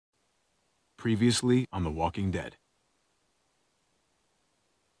Previously on The Walking Dead.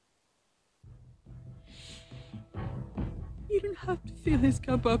 You don't have to fill his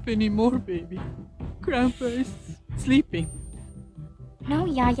cup up anymore, baby. Grandpa is sleeping. No,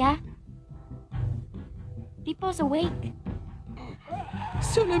 Yaya. Pipo's awake.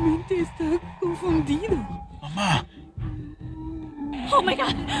 Solamente está confundido. Mamá! Oh my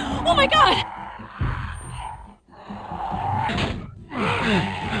god! Oh my god!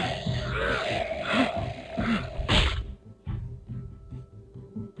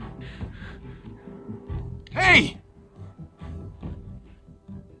 Hey!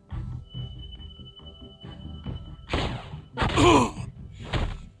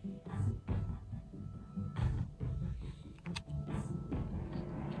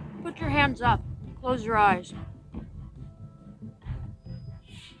 Put your hands up. Close your eyes.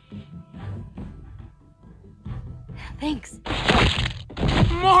 Thanks.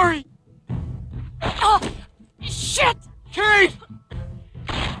 Mari! Oh! Shit! Kate!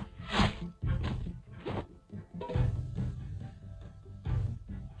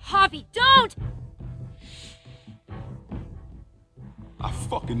 Javi, don't! I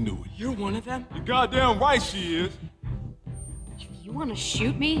fucking knew it. You're one of them? You're goddamn right she is. If you want to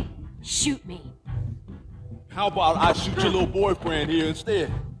shoot me, shoot me. How about I shoot your little boyfriend here instead?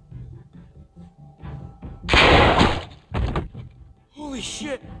 Holy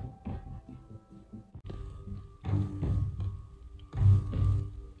shit!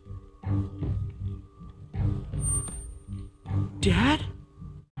 Dad?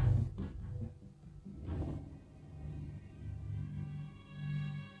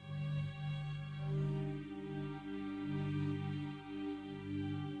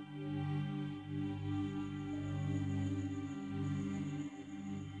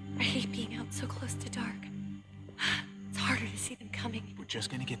 I hate being out so close to dark. It's harder to see them coming. We're just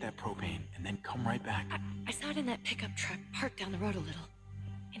gonna get that propane and then come right back. I saw it in that pickup truck parked down the road a little,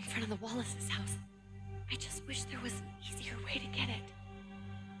 in front of the Wallace's house. I just wish there was an easier way to get it.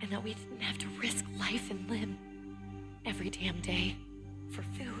 And that we didn't have to risk life and limb every damn day for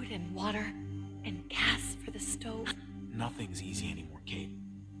food and water and gas for the stove. Nothing's easy anymore, Kate.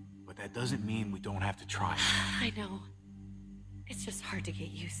 But that doesn't mean we don't have to try. I know. It's just hard to get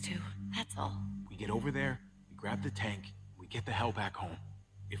used to, that's all. We get over there, we grab the tank, we get the hell back home.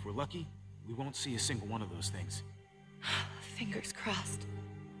 If we're lucky, we won't see a single one of those things. Fingers crossed.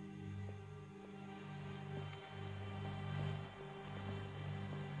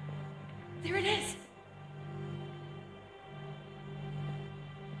 There it is!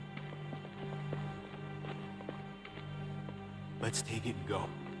 Let's take it and go.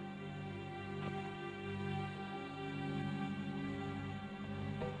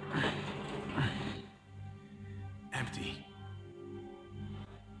 Empty.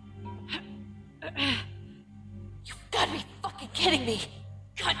 You've gotta be fucking kidding me!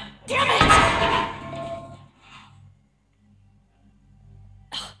 God damn it!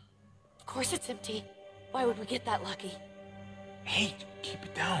 Of course it's empty. Why would we get that lucky? Hey, keep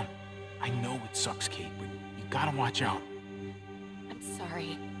it down. I know it sucks, Kate, but you gotta watch out. I'm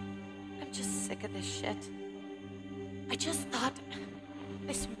sorry. I'm just sick of this shit. I just thought,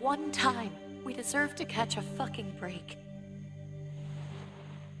 this one time, we deserve to catch a fucking break.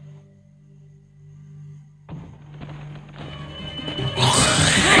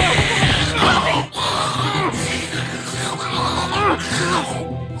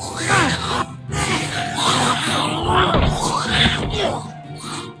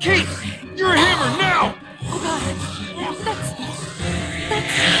 Kate! You're a hammer now! Oh god, that's...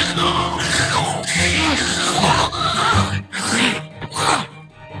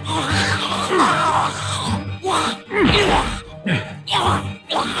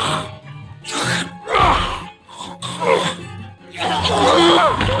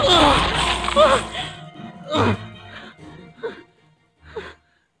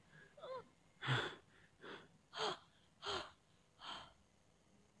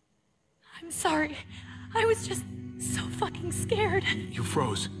 I'm sorry. I was just so fucking scared. You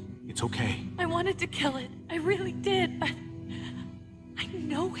froze. It's okay. I wanted to kill it. I really did, but I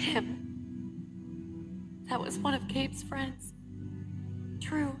know him. That was one of Gabe's friends.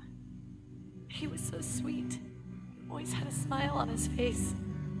 Drew. He was so sweet. Always had a smile on his face.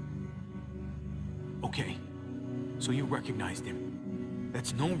 Okay. So you recognized him.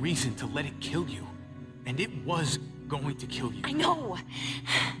 That's no reason to let it kill you. And it was going to kill you. I know.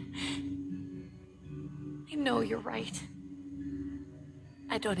 I know you're right.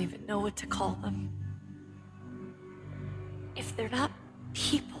 I don't even know what to call them. If they're not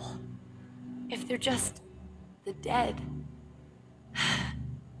people, if they're just the dead,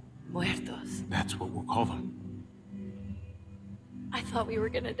 Muertos. That's what we'll call them. I thought we were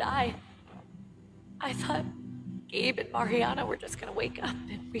gonna die. I thought Gabe and Mariana were just gonna wake up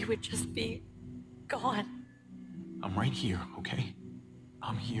and we would just be gone. I'm right here, okay?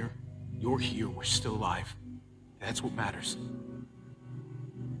 I'm here. You're here. We're still alive. That's what matters.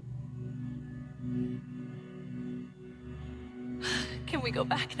 Can we go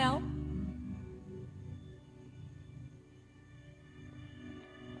back now?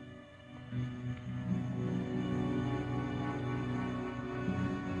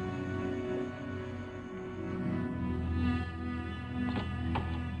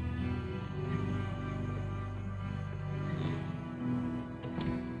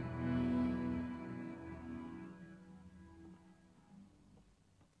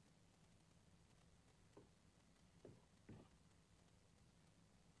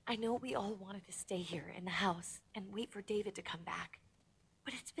 I know we all wanted to stay here in the house and wait for David to come back.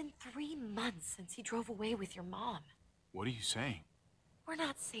 But it's been 3 months since he drove away with your mom. What are you saying? We're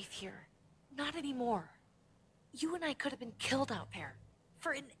not safe here. Not anymore. You and I could have been killed out there.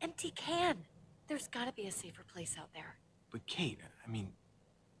 For an empty can. There's gotta be a safer place out there. But Kate, I mean,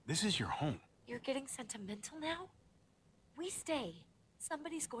 this is your home. You're getting sentimental now? We stay.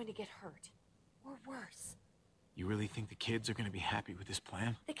 Somebody's going to get hurt. Or worse. You really think the kids are gonna be happy with this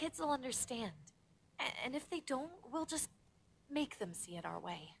plan? The kids will understand. And if they don't, we'll just make them see it our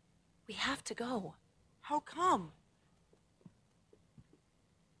way. We have to go. How come?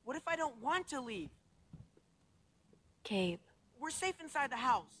 What if I don't want to leave? Gabe. We're safe inside the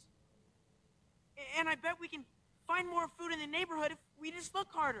house. And I bet we can find more food in the neighborhood if we just look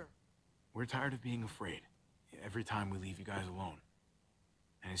harder. We're tired of being afraid. Every time we leave you guys alone.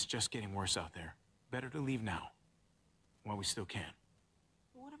 And it's just getting worse out there. Better to leave now. While we still can.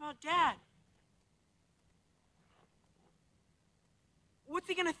 But what about Dad? What's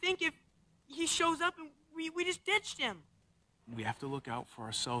he gonna think if he shows up and we just ditched him? We have to look out for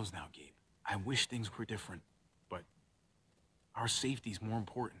ourselves now, Gabe. I wish things were different, but our safety's more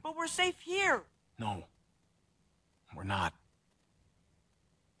important. But we're safe here. No, we're not.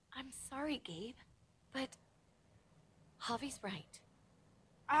 I'm sorry, Gabe, but Javi's right.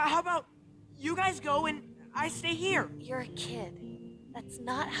 How about you guys go and I stay here? You're a kid. That's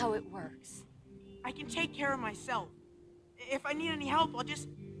not how it works. I can take care of myself. If I need any help, I'll just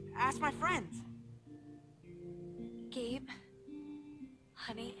ask my friends. Gabe,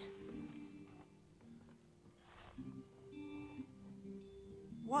 honey.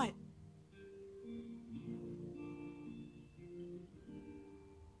 What?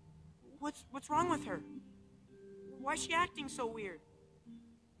 What's wrong with her? Why is she acting so weird?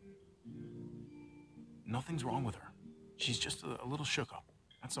 Nothing's wrong with her. She's just a little shook up.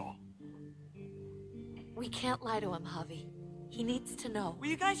 That's all. We can't lie to him, Javi. He needs to know. Will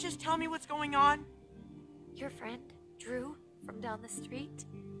you guys just tell me what's going on? Your friend, Drew, from down the street,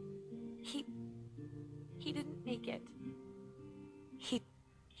 he didn't make it.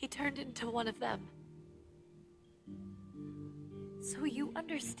 He turned into one of them. So you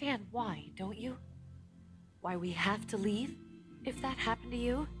understand why, don't you? Why we have to leave? If that happened to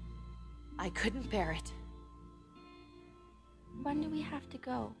you, I couldn't bear it. When do we have to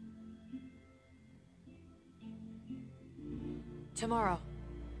go? Tomorrow,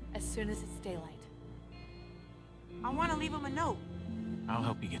 as soon as it's daylight. I want to leave him a note. I'll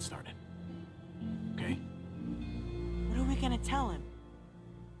help you get started. Okay? What are we gonna tell him?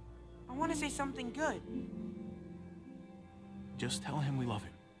 I want to say something good. Just tell him we love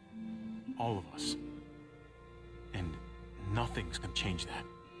him. All of us. And nothing's gonna change that.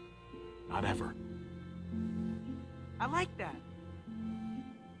 Not ever. I like that.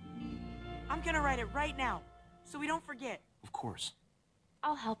 I'm gonna write it right now, so we don't forget. Of course.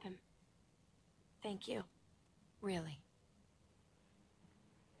 I'll help him. Thank you. Really.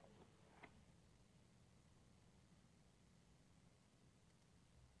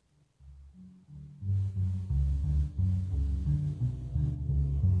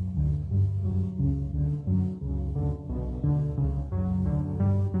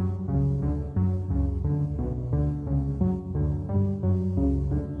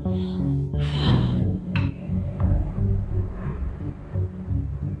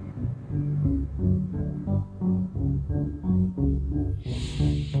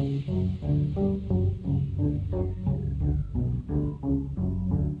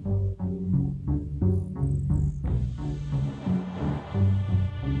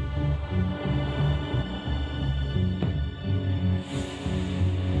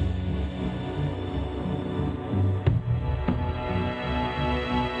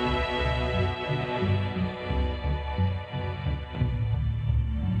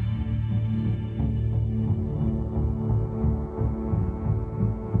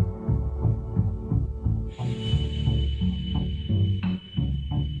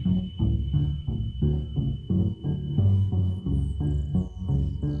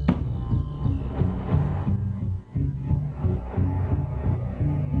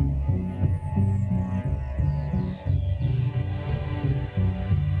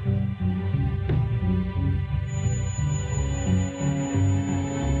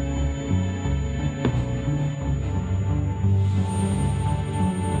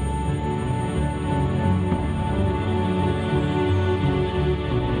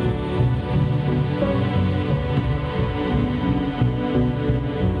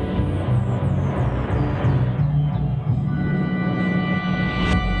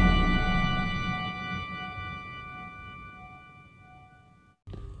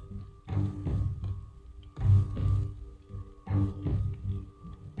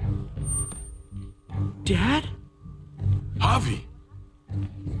 Dad? Javi!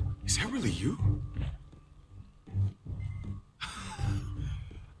 Is that really you?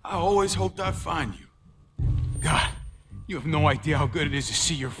 I always hoped I'd find you. God, you have no idea how good it is to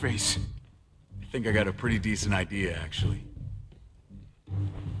see your face. I think I got a pretty decent idea, actually.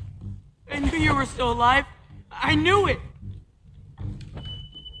 I knew you were still alive. I knew it!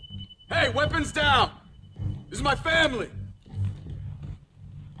 Hey, weapons down! This is my family!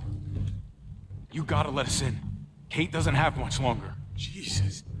 You gotta let us in. Kate doesn't have much longer.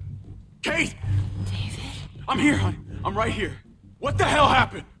 Jesus. Kate! David? I'm here, honey. I'm right here. What the hell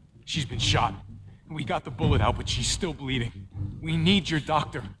happened? She's been shot. We got the bullet out, but she's still bleeding. We need your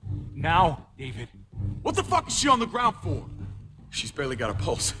doctor. Now, David. What the fuck is she on the ground for? She's barely got a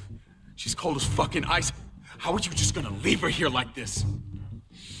pulse. She's cold as fucking ice. How are you just gonna leave her here like this?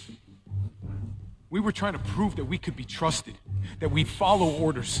 We were trying to prove that we could be trusted, that we'd follow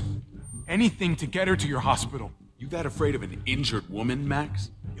orders. Anything to get her to your hospital. You that afraid of an injured woman,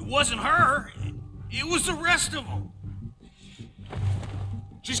 Max? It wasn't her. It was the rest of them.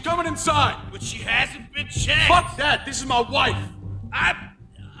 She's coming inside! But she hasn't been checked. Fuck that! This is my wife!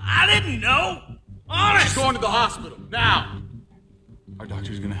 I didn't know. Honest. She's going to the hospital, now! Our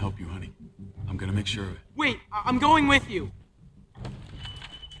doctor's gonna help you, honey. I'm gonna make sure of it. Wait, I'm going with you.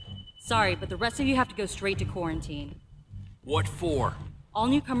 Sorry, but the rest of you have to go straight to quarantine. What for? All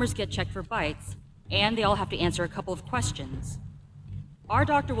newcomers get checked for bites, and they all have to answer a couple of questions. Our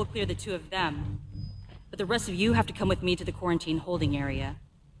doctor will clear the two of them, but the rest of you have to come with me to the quarantine holding area.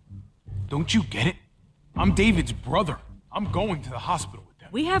 Don't you get it? I'm David's brother. I'm going to the hospital with them.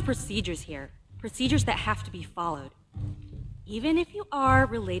 We have procedures here, procedures that have to be followed. Even if you are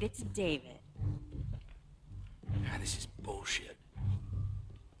related to David. This is bullshit.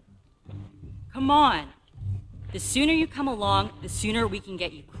 Come on. The sooner you come along, the sooner we can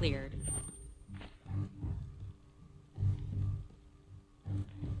get you cleared.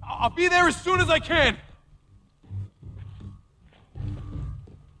 I'll be there as soon as I can.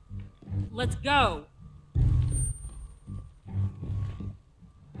 Let's go.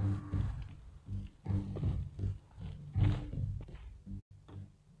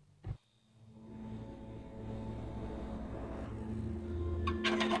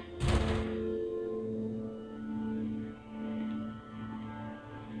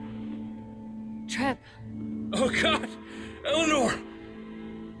 Trip. Oh, God! Eleanor!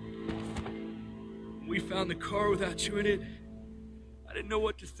 We found the car without you in it. I didn't know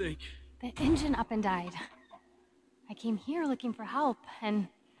what to think. The engine up and died. I came here looking for help, and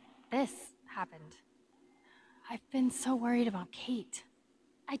this happened. I've been so worried about Kate.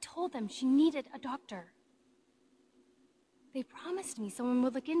 I told them she needed a doctor. They promised me someone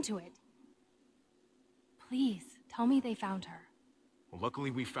would look into it. Please, tell me they found her. Well,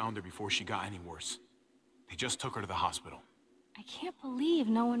 luckily we found her before she got any worse. They just took her to the hospital. I can't believe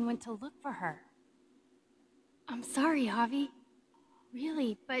no one went to look for her. I'm sorry, Javi.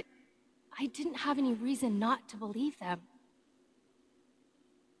 Really, but I didn't have any reason not to believe them.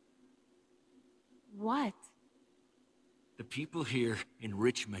 What? The people here in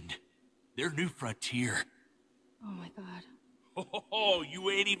Richmond, they're New Frontier. Oh my God. Oh, you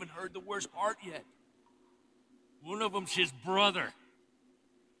ain't even heard the worst part yet. One of them's his brother.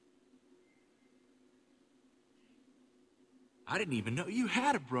 I didn't even know you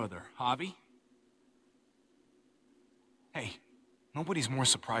had a brother, Javi. Hey, nobody's more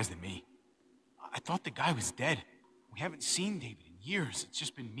surprised than me. I thought the guy was dead. We haven't seen David in years. It's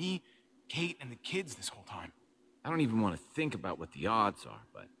just been me, Kate, and the kids this whole time. I don't even want to think about what the odds are,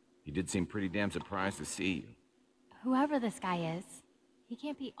 but he did seem pretty damn surprised to see you. Whoever this guy is, he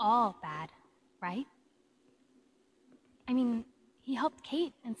can't be all bad, right? I mean, he helped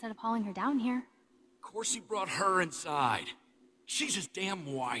Kate instead of hauling her down here. Of course he brought her inside. She's his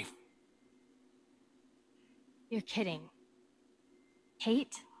damn wife. You're kidding.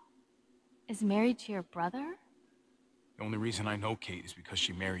 Kate is married to your brother? The only reason I know Kate is because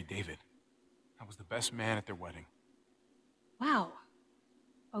she married David. I was the best man at their wedding. Wow.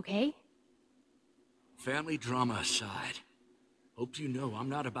 Okay. Family drama aside, hope you know I'm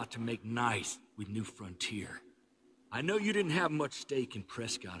not about to make nice with New Frontier. I know you didn't have much stake in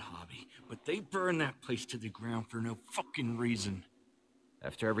Prescott, Javi, but they burned that place to the ground for no fucking reason.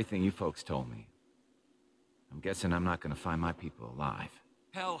 After everything you folks told me, I'm guessing I'm not gonna find my people alive.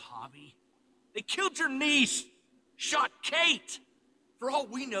 Hell, Javi. They killed your niece! Shot Kate! For all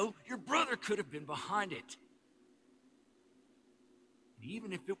we know, your brother could have been behind it. And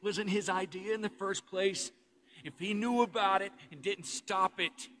even if it wasn't his idea in the first place, if he knew about it and didn't stop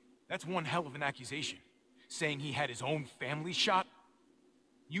it... That's one hell of an accusation. Saying he had his own family shot?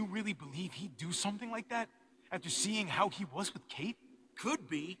 You really believe he'd do something like that? After seeing how he was with Kate? Could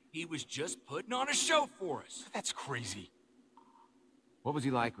be he was just putting on a show for us. That's crazy. What was he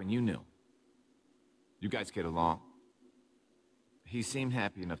like when you knew? You guys get along? He seemed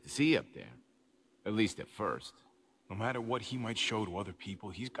happy enough to see you up there. At least at first. No matter what he might show to other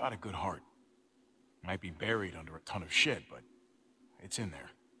people, he's got a good heart. Might be buried under a ton of shit, but it's in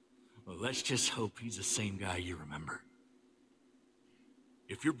there. Well, let's just hope he's the same guy you remember.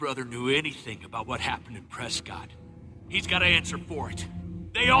 If your brother knew anything about what happened in Prescott, he's got to answer for it.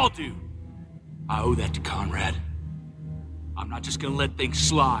 They all do. I owe that to Conrad. I'm not just gonna let things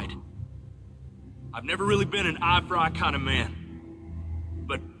slide. I've never really been an eye-for-eye kind of man.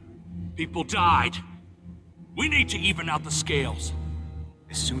 But people died. We need to even out the scales.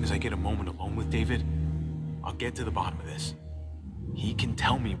 As soon as I get a moment alone with David, I'll get to the bottom of this. He can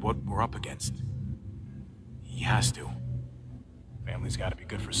tell me what we're up against. He has to. Family's gotta be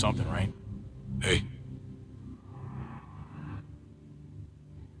good for something, right? Hey.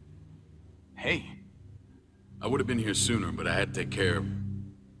 Hey. I would have been here sooner, but I had to take care of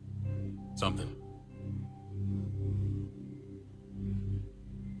something.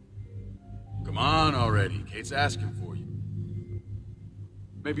 Come on already. Kate's asking for you.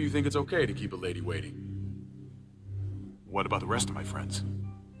 Maybe you think it's okay to keep a lady waiting. What about the rest of my friends?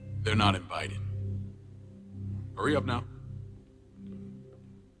 They're not invited. Hurry up now.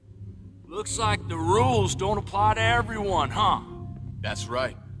 Looks like the rules don't apply to everyone, huh? That's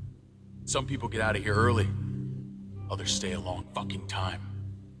right. Some people get out of here early. Others stay a long fucking time.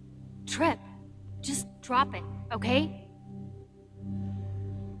 Trip, just drop it, okay?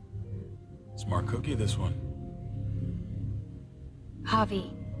 Smart cookie, this one.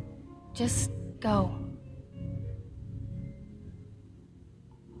 Javi, just go.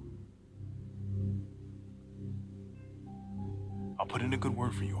 I'll put in a good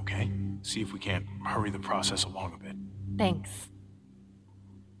word for you, okay? See if we can't hurry the process along a bit. Thanks.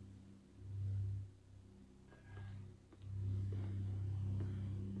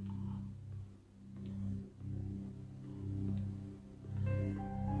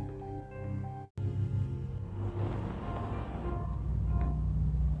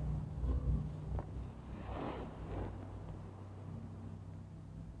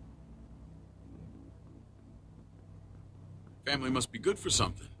 Family must be good for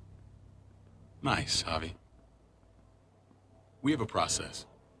something. Nice, Javi. We have a process.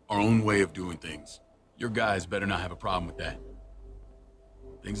 Our own way of doing things. Your guys better not have a problem with that.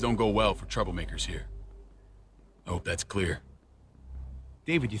 Things don't go well for troublemakers here. I hope that's clear.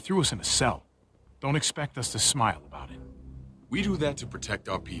 David, you threw us in a cell. Don't expect us to smile about it. We do that to protect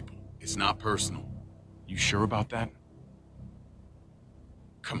our people. It's not personal. You sure about that?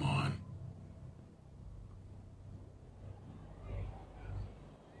 Come on.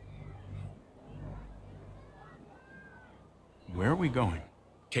 Where are we going?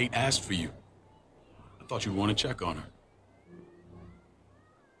 Kate asked for you. I thought you'd want to check on her.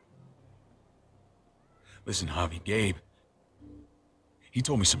 Listen, Javi, Gabe, he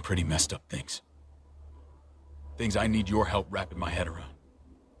told me some pretty messed up things. Things I need your help wrapping my head around.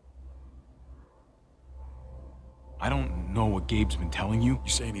 I don't know what Gabe's been telling you. You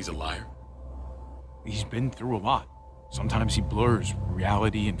saying he's a liar? He's been through a lot. Sometimes he blurs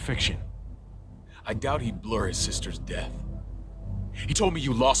reality and fiction. I doubt he'd blur his sister's death. He told me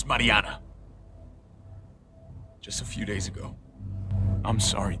you lost Mariana. Just a few days ago. I'm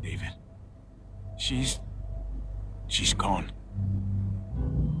sorry, David. She's gone.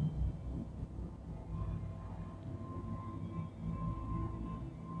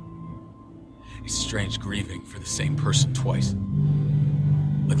 It's strange grieving for the same person twice.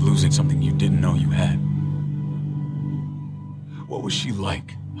 Like losing something you didn't know you had. What was she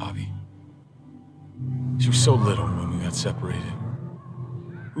like, Javi? She was so little when we got separated.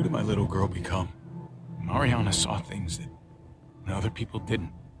 Who did my little girl become? Mariana saw things that other people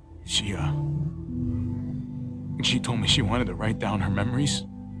didn't. She told me she wanted to write down her memories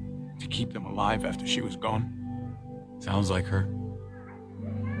to keep them alive after she was gone. Sounds like her.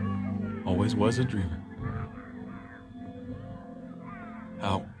 Always was a dreamer.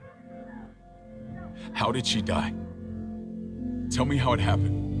 How did she die? Tell me how it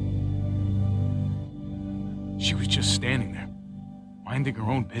happened. She was just standing there, minding her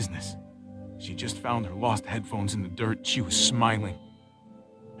own business. She just found her lost headphones in the dirt. She was smiling.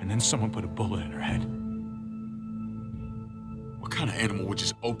 And then someone put a bullet in her head. What kind of animal would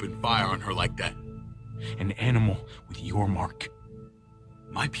just open fire on her like that? An animal with your mark.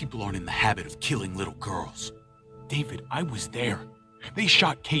 My people aren't in the habit of killing little girls. David, I was there. They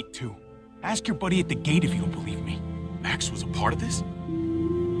shot Kate too. Ask your buddy at the gate if you don't believe me. Max was a part of this?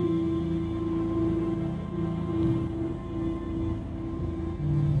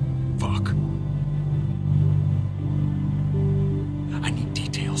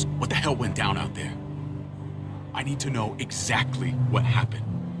 went down out there. I need to know exactly what happened.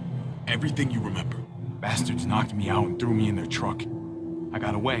 Everything you remember. Bastards knocked me out and threw me in their truck. I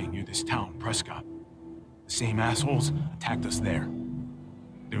got away near this town, Prescott. The same assholes attacked us there.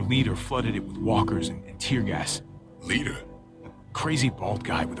 Their leader flooded it with walkers and tear gas. Leader? A crazy bald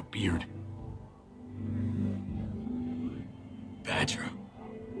guy with a beard. Badger,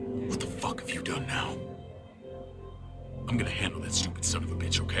 what the fuck have you done now? I'm gonna handle that stupid son of a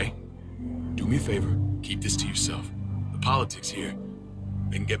bitch, okay? Do me a favor, keep this to yourself. The politics here,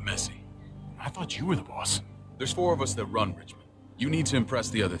 they can get messy. I thought you were the boss. There's 4 of us that run Richmond. You need to impress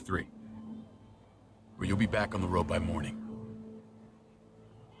the other 3. Or you'll be back on the road by morning.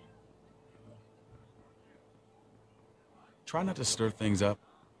 Try not to stir things up.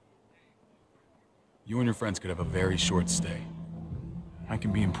 You and your friends could have a very short stay. I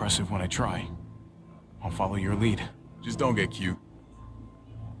can be impressive when I try. I'll follow your lead. Just don't get cute.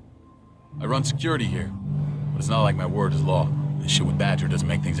 I run security here, but it's not like my word is law. This shit with Badger doesn't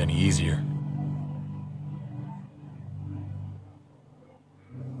make things any easier.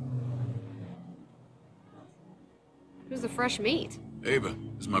 Who's the fresh meat? Ava,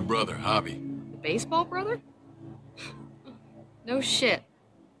 this is my brother, Javi. The baseball brother? No shit.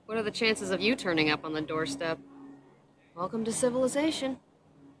 What are the chances of you turning up on the doorstep? Welcome to civilization.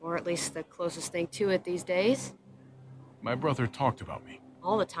 Or at least the closest thing to it these days. My brother talked about me.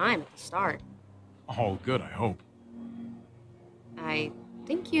 All the time at the start. All good, I hope. I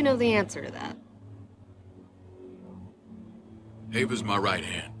think you know the answer to that. Ava's my right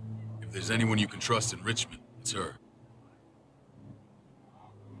hand. If there's anyone you can trust in Richmond, it's her.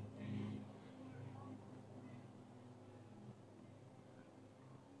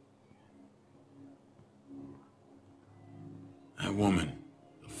 That woman,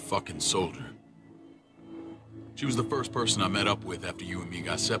 the fucking soldier. She was the first person I met up with after you and me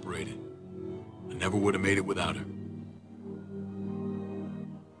got separated. I never would have made it without her.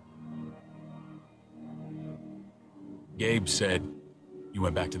 Gabe said you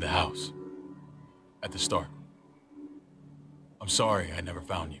went back to the house. At the start. I'm sorry I never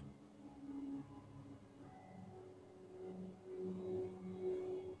found you.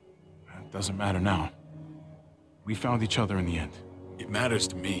 It doesn't matter now. We found each other in the end. It matters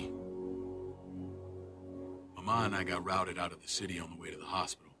to me. Mama and I got routed out of the city on the way to the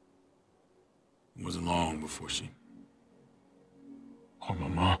hospital. It wasn't long before she... Oh,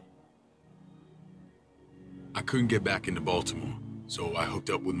 Mama. I couldn't get back into Baltimore, so I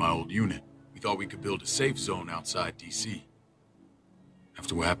hooked up with my old unit. We thought we could build a safe zone outside D.C.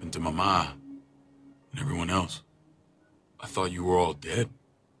 After what happened to Mama and everyone else, I thought you were all dead.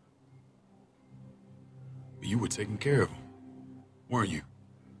 But you were taking care of them, weren't you?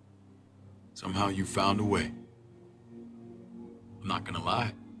 Somehow you found a way. I'm not gonna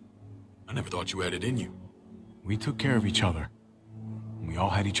lie. I never thought you had it in you. We took care of each other. We all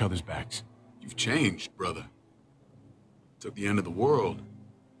had each other's backs. You've changed, brother. Took the end of the world,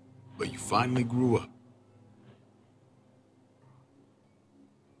 but you finally grew up.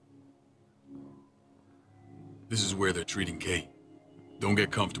 This is where they're treating Kate. Don't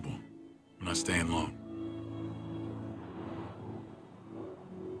get comfortable. We're not staying long.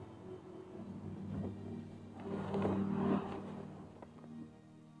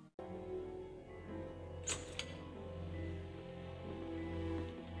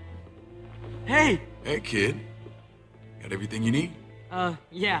 Hey! Hey, kid. Got everything you need?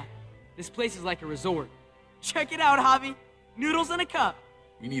 Yeah. This place is like a resort. Check it out, Javi. Noodles in a cup.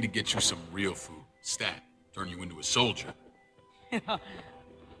 We need to get you some real food. Stat. Turn you into a soldier.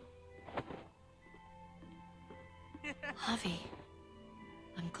 Javi,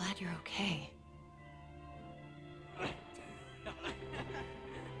 I'm glad you're okay.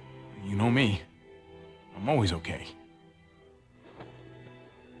 You know me. I'm always okay.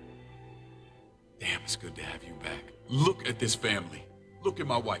 Damn, it's good to have you back. Look at this family. Look at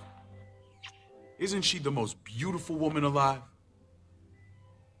my wife. Isn't she the most beautiful woman alive?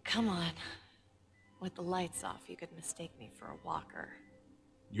 Come on. With the lights off, you could mistake me for a walker.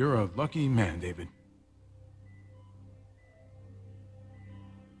 You're a lucky man, David.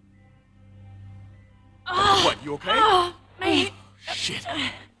 What, you okay? Oh, mate. Shit.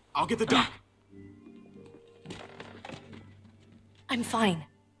 I'll get the doc. I'm fine.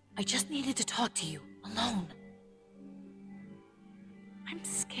 I just needed to talk to you, alone. I'm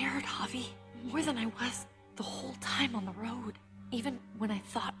scared, Javi. More than I was the whole time on the road. Even when I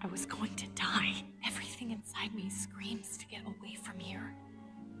thought I was going to die, everything inside me screams to get away from here.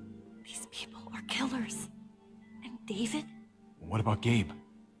 These people are killers. And David? What about Gabe?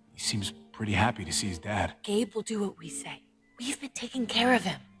 He seems pretty happy to see his dad. Gabe will do what we say. We've been taking care of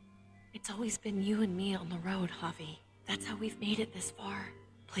him. I It's always been you and me on the road, Javi. That's how we've made it this far.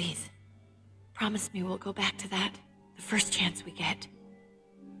 Please, promise me we'll go back to that the first chance we get.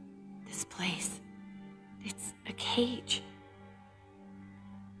 This place, it's a cage.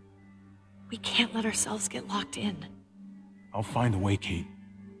 We can't let ourselves get locked in. I'll find a way, Kate.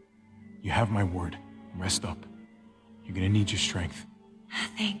 You have my word. Rest up. You're gonna need your strength.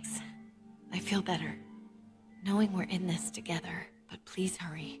 Thanks. I feel better. Knowing we're in this together. But please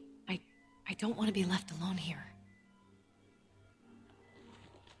hurry. I don't want to be left alone here.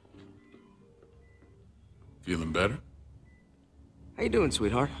 Feeling better? How you doing,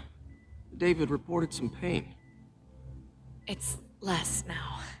 sweetheart? David reported some pain. It's less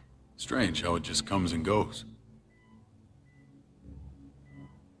now. Strange how it just comes and goes.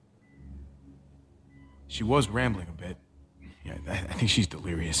 She was rambling a bit. Yeah, I think she's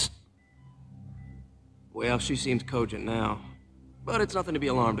delirious. Well, she seems cogent now. But it's nothing to be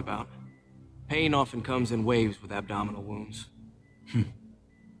alarmed about. Pain often comes in waves with abdominal wounds.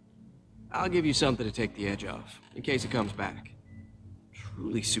 I'll give you something to take the edge off, in case it comes back.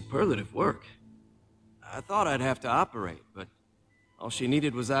 Truly superlative work. I thought I'd have to operate, but all she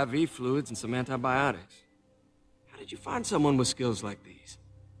needed was IV fluids and some antibiotics. How did you find someone with skills like these?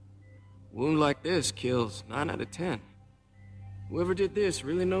 A wound like this kills 9 out of 10. Whoever did this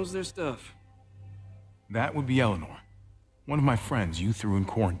really knows their stuff. That would be Eleanor. One of my friends you threw in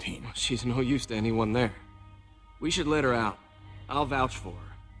quarantine. She's no use to anyone there. We should let her out. I'll vouch for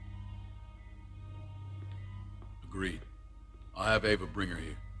her. Agreed. I'll have Ava bring her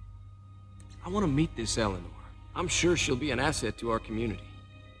here. I want to meet this Eleanor. I'm sure she'll be an asset to our community.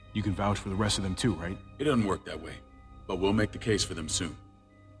 You can vouch for the rest of them too, right? It doesn't work that way, but we'll make the case for them soon.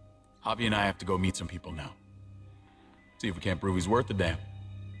 Javi and I have to go meet some people now. See if we can't prove he's worth the damn.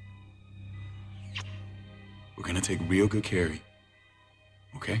 We're gonna take real good care of you.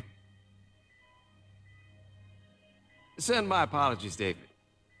 Okay? Send my apologies, David.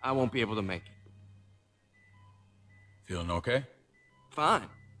 I won't be able to make it. Feeling okay? Fine.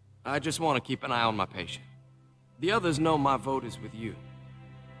 I just want to keep an eye on my patient. The others know my vote is with you.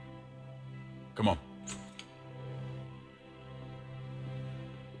 Come on.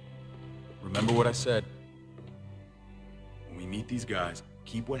 Remember what I said. When we meet these guys,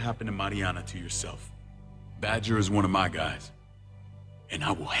 keep what happened to Mariana to yourself. Badger is one of my guys, and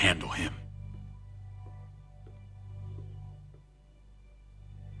I will handle him.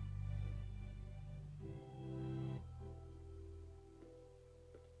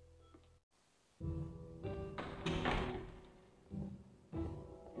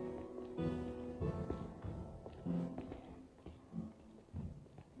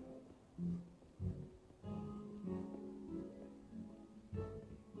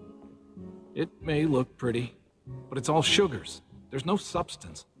 It may look pretty, but it's all sugars. There's no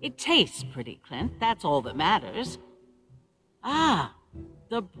substance. It tastes pretty, Clint. That's all that matters. Ah,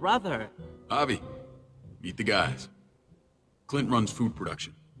 the brother. Javi, meet the guys. Clint runs food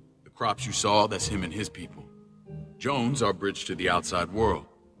production. The crops you saw, that's him and his people. Jones, our bridge to the outside world.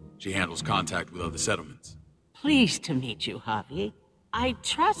 She handles contact with other settlements. Pleased to meet you, Javi. I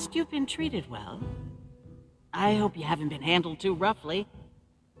trust you've been treated well. I hope you haven't been handled too roughly.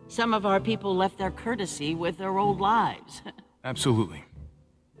 Some of our people left their courtesy with their old lives. Absolutely.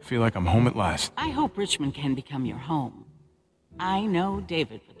 I feel like I'm home at last. I hope Richmond can become your home. I know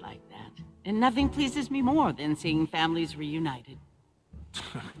David would like that. And nothing pleases me more than seeing families reunited.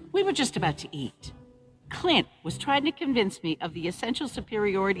 We were just about to eat. Clint was trying to convince me of the essential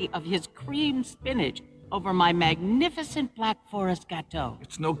superiority of his cream spinach over my magnificent Black Forest gâteau.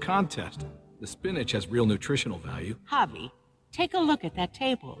 It's no contest. The spinach has real nutritional value. Javi, take a look at that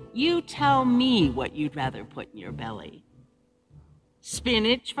table. You tell me what you'd rather put in your belly.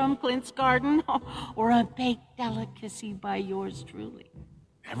 Spinach from Clint's garden, or a baked delicacy by yours truly?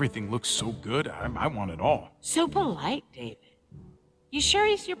 Everything looks so good, I want it all. So polite, David. You sure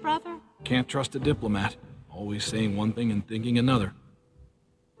he's your brother? Can't trust a diplomat. Always saying one thing and thinking another.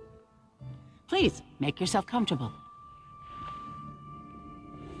 Please, make yourself comfortable.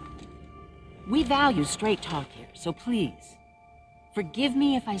 We value straight talk here, so please, forgive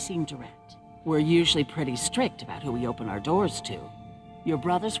me if I seem direct. We're usually pretty strict about who we open our doors to. Your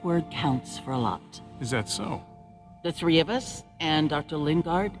brother's word counts for a lot. Is that so? The three of us and Dr.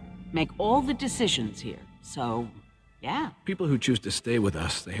 Lingard make all the decisions here, so, yeah. People who choose to stay with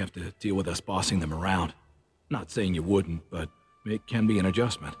us, they have to deal with us bossing them around. Not saying you wouldn't, but it can be an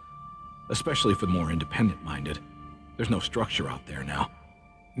adjustment. Especially for the more independent-minded. There's no structure out there now.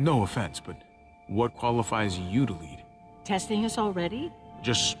 No offense, but what qualifies you to lead? Testing us already?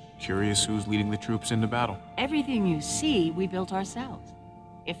 Just curious who's leading the troops into battle. Everything you see, we built ourselves.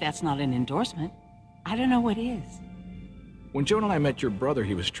 If that's not an endorsement, I don't know what is. When Joan and I met your brother,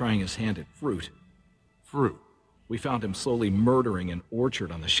 he was trying his hand at fruit. Fruit? We found him slowly murdering an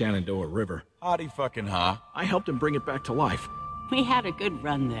orchard on the Shenandoah River. Howdy fucking ha. I helped him bring it back to life. We had a good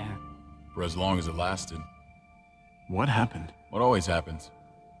run there. For as long as it lasted. What happened? What always happens.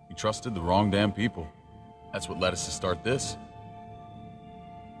 We trusted the wrong damn people. That's what led us to start this.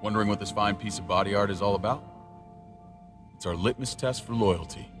 Wondering what this fine piece of body art is all about? It's our litmus test for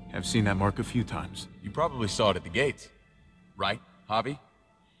loyalty. I've seen that mark a few times. You probably saw it at the gates. Right, Javi?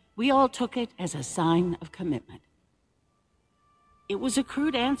 We all took it as a sign of commitment. It was a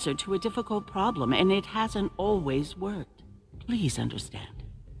crude answer to a difficult problem, and it hasn't always worked. Please understand.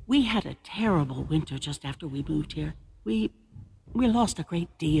 We had a terrible winter just after we moved here. We lost a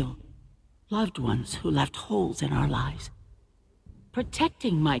great deal. Loved ones who left holes in our lives.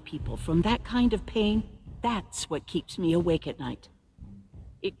 Protecting my people from that kind of pain, that's what keeps me awake at night.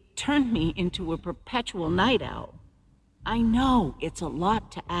 It turned me into a perpetual night owl. I know it's a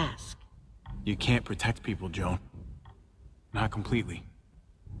lot to ask. You can't protect people, Joan. Not completely.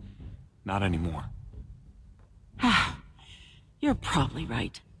 Not anymore. You're probably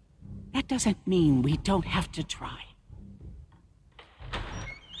right. That doesn't mean we don't have to try.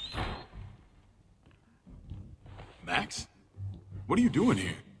 Max? What are you doing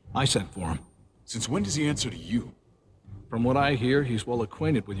here? I sent for him. Since when does he answer to you? From what I hear, he's well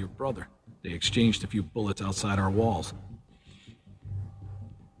acquainted with your brother. They exchanged a few bullets outside our walls.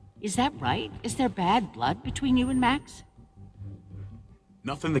 Is that right? Is there bad blood between you and Max?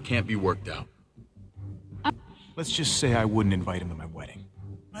 Nothing that can't be worked out. Let's just say I wouldn't invite him to my wedding.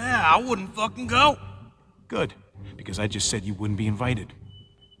 Yeah, I wouldn't fucking go. Good, because I just said you wouldn't be invited.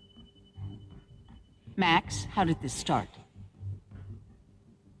 Max, how did this start?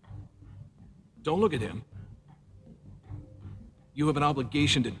 Don't look at him. You have an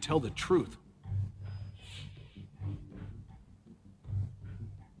obligation to tell the truth.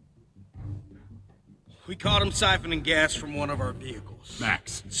 We caught him siphoning gas from one of our vehicles.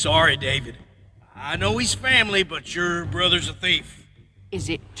 Max. Sorry, David. I know he's family, but your brother's a thief. Is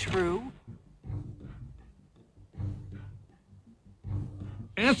it true?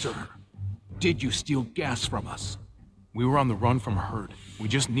 Answer her. Did you steal gas from us? We were on the run from a herd. We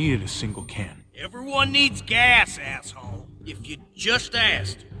just needed a single can. Everyone needs gas, asshole. If you just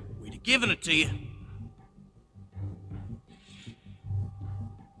asked, we'd have given it to you.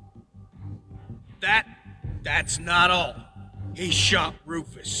 That's not all. He shot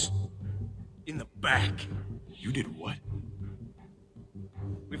Rufus. In the back. You did what?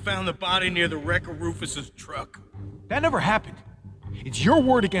 We found the body near the wreck of Rufus's truck. That never happened. It's your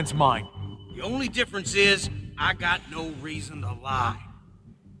word against mine. The only difference is, I got no reason to lie.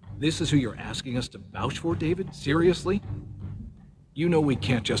 This is who you're asking us to vouch for, David? Seriously? You know we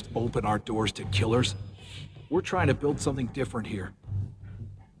can't just open our doors to killers. We're trying to build something different here.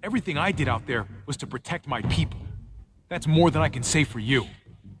 Everything I did out there was to protect my people. That's more than I can say for you.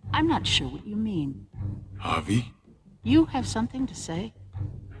 I'm not sure what you mean. Javi? You have something to say?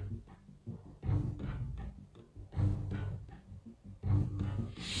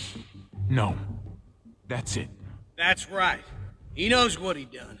 No. That's it. That's right. He knows what he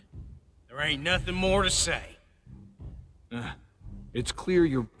done. There ain't nothing more to say. It's clear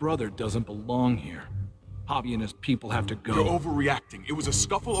your brother doesn't belong here. Javi and his people have to go. You're overreacting. It was a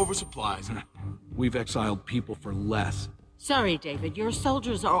scuffle over supplies. We've exiled people for less. Sorry, David. Your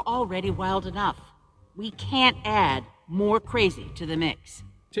soldiers are already wild enough. We can't add more crazy to the mix.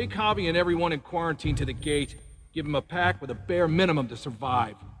 Take Javi and everyone in quarantine to the gate. Give them a pack with a bare minimum to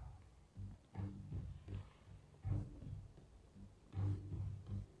survive.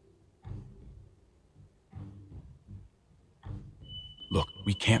 Look,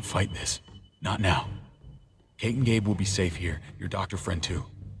 we can't fight this. Not now. Kate and Gabe will be safe here. Your doctor friend too.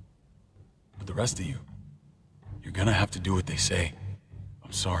 But the rest of you, you're gonna have to do what they say.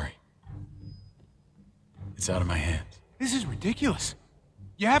 I'm sorry. It's out of my hands. This is ridiculous.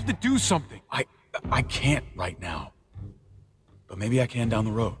 You have to do something. I can't right now. But maybe I can down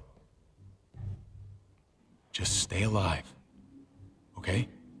the road. Just stay alive. Okay?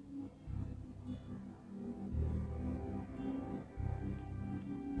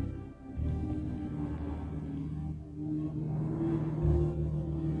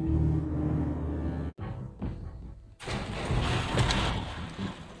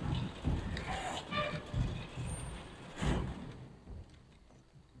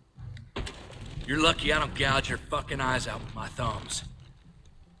 You're lucky I don't gouge your fucking eyes out with my thumbs.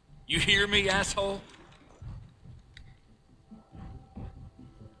 You hear me, asshole?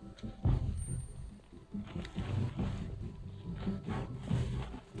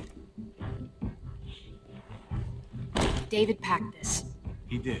 David packed this.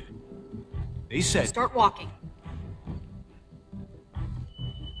 He did. They said... Start walking.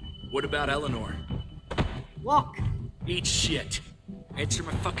 What about Eleanor? Walk. Eat shit. Answer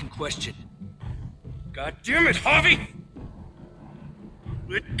my fucking question. God damn it, Javi!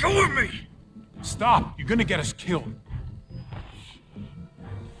 Let go of me! Stop! You're gonna get us killed.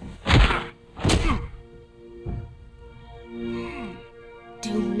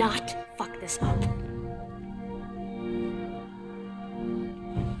 Do not fuck this up.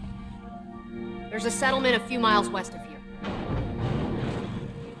 There's a settlement a few miles west of here.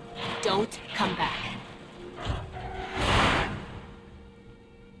 Don't come back.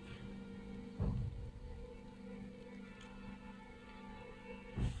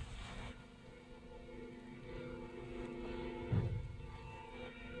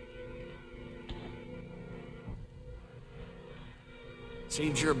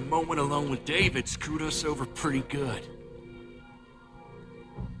 Seems your moment alone with David screwed us over pretty good.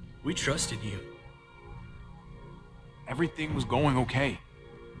 We trusted you. Everything was going okay.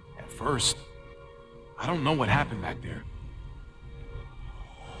 At first. I don't know what happened back there.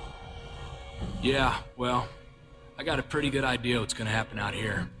 Yeah, well, I got a pretty good idea what's gonna happen out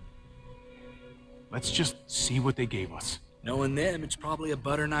here. Let's just see what they gave us. Knowing them, it's probably a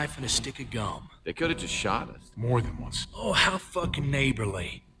butter knife and a stick of gum. They could have just shot us. More than once. Oh, how fucking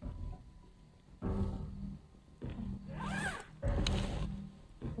neighborly.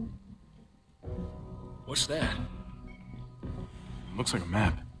 What's that? Looks like a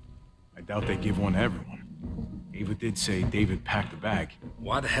map. I doubt they give one to everyone. Ava did say David packed a bag.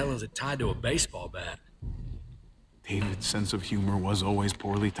 Why the hell is it tied to a baseball bat? David's sense of humor was always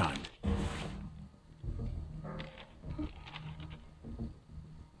poorly timed.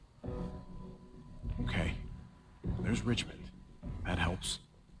 Okay. There's Richmond. That helps.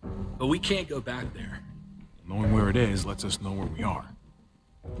 But we can't go back there. Knowing where it is lets us know where we are.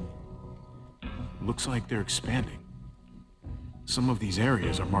 Looks like they're expanding. Some of these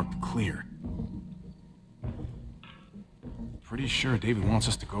areas are marked clear. Pretty sure David wants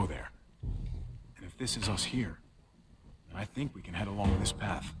us to go there. And if this is us here, then I think we can head along this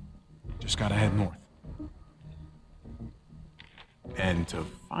path. Just gotta head north. And to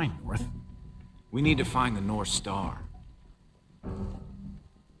find north, we need to find the North Star.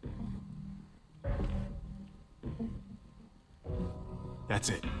 That's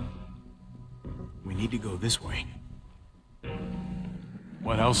it. We need to go this way.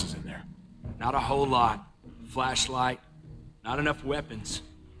 What else is in there? Not a whole lot. Flashlight. Not enough weapons.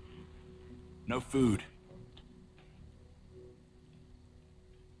 No food.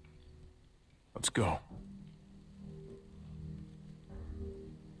 Let's go.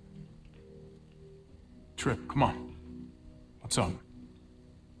 Trip, come on. What's up?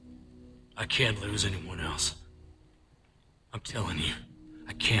 I can't lose anyone else. I'm telling you,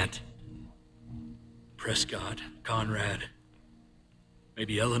 I can't. Prescott, Conrad,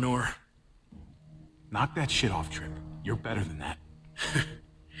 maybe Eleanor. Knock that shit off, Trip. You're better than that.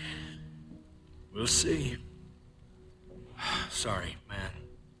 We'll see. Sorry, man.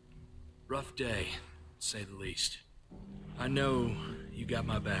 Rough day, to say the least. I know you got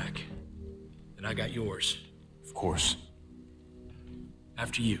my back, and I got yours. Of course.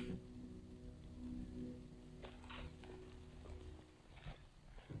 After you.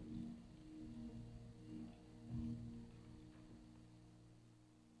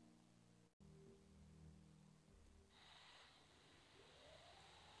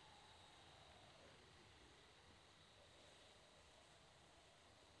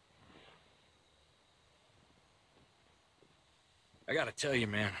 I gotta tell you,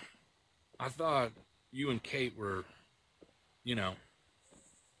 man, I thought you and Kate were, you know...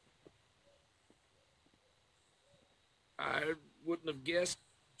 I wouldn't have guessed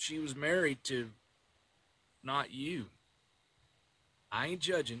she was married to not you. I ain't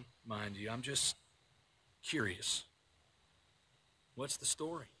judging, mind you, I'm just curious. What's the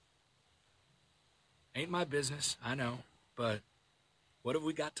story? Ain't my business, I know, but what have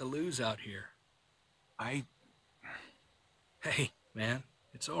we got to lose out here? Hey, man,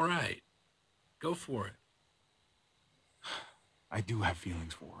 it's all right. Go for it. I do have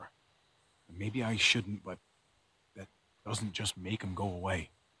feelings for her. Maybe I shouldn't, but that doesn't just make them go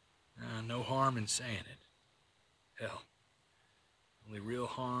away. No harm in saying it. Hell, only real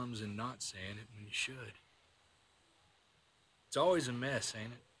harm's in not saying it when you should. It's always a mess,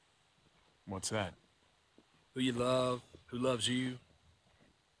 ain't it? What's that? Who you love, who loves you,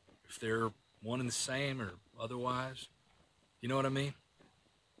 if they're one and the same or otherwise. You know what I mean?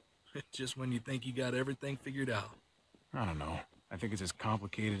 Just when you think you got everything figured out. I don't know. I think it's as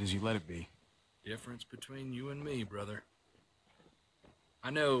complicated as you let it be. Difference between you and me, brother. I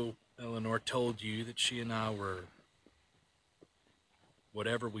know Eleanor told you that she and I were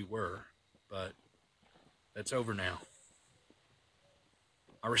whatever we were, but that's over now.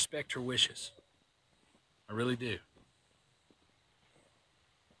 I respect her wishes. I really do.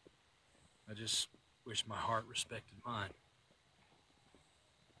 I just wish my heart respected mine.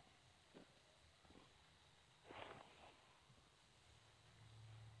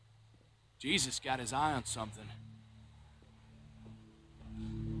 Jesus got his eye on something.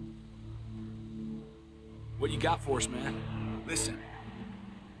 What you got for us, man? Listen.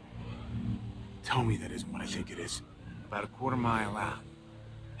 Tell me that isn't what I think it is. About a quarter-mile out.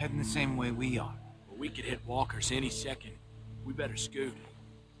 Heading the same way we are. Well, we could hit walkers any second. We better scoot.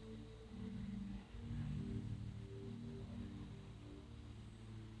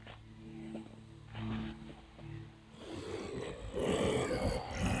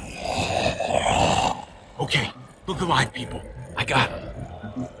 Okay, look alive, people. I got it.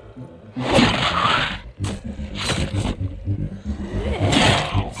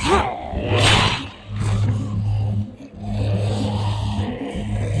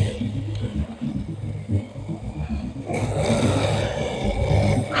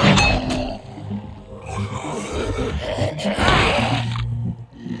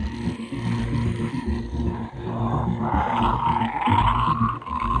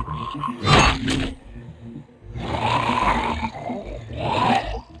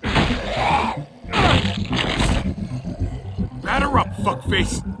 Batter up,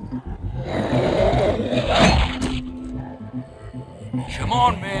 fuckface! Come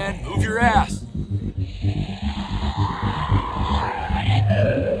on, man. Move your ass.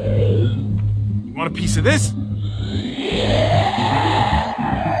 You want a piece of this?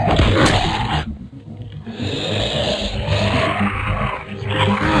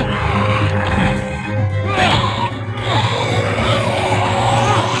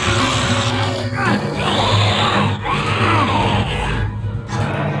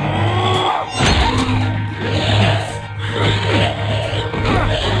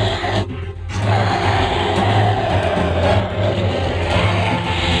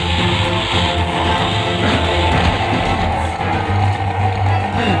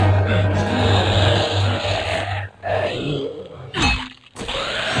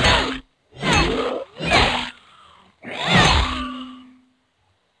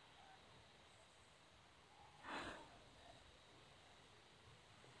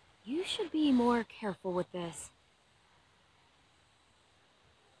 You should be more careful with this.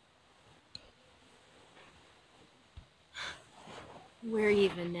 We're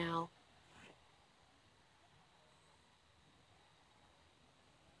even now.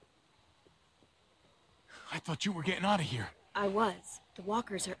 I thought you were getting out of here. I was. The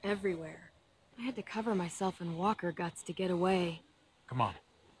walkers are everywhere. I had to cover myself in walker guts to get away. Come on.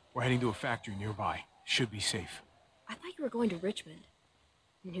 We're heading to a factory nearby. Should be safe. I thought you were going to Richmond.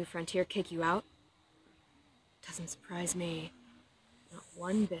 New Frontier kick you out? Doesn't surprise me. Not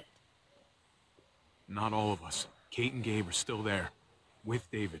one bit. Not all of us. Kate and Gabe are still there.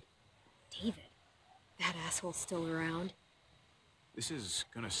 With David. David? That asshole's still around? This is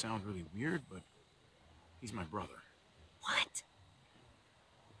gonna sound really weird, but he's my brother. What?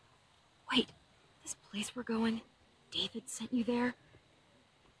 Wait, this place we're going, David sent you there?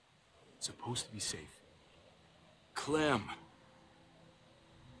 It's supposed to be safe. Clem.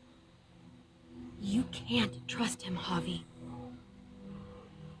 You can't trust him, Javi.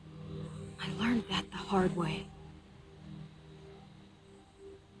 I learned that the hard way.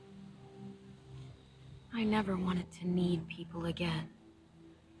 I never wanted to need people again,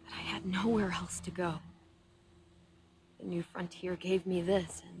 but I had nowhere else to go. The New Frontier gave me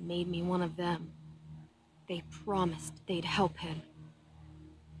this and made me one of them. They promised they'd help him.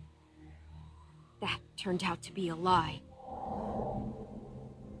 That turned out to be a lie.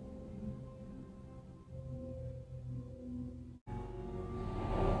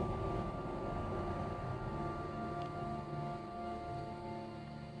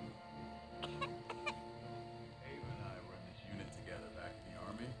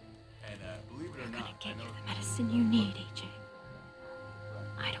 Get you the medicine you need, AJ.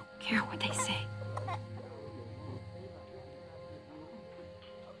 I don't care what they say.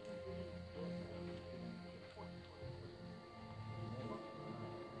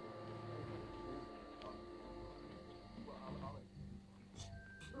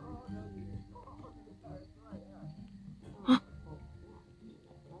 Huh?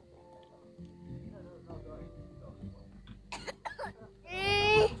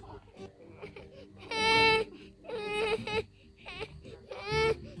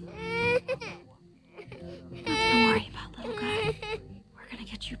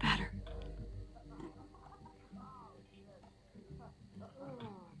 you better.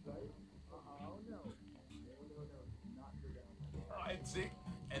 See,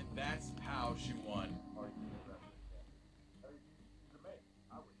 and that's how she won.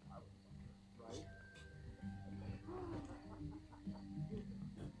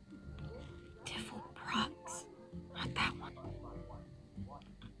 Devil Prox. Not that one.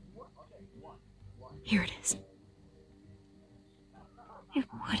 Here it is. It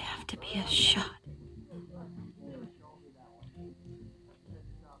would have to be a shot.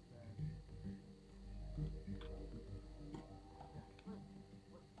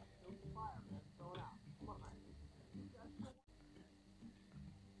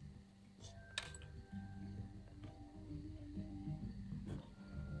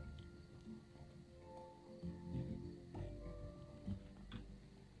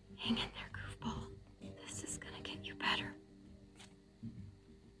 Hang in there, goofball. This is gonna get you better.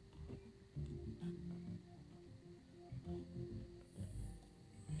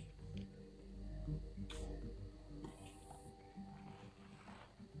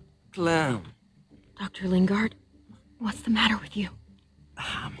 Clem. Dr. Lingard, what's the matter with you?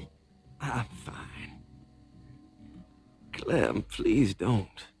 I'm fine. Clem, please don't.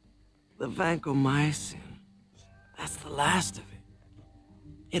 The vancomycin, that's the last of it.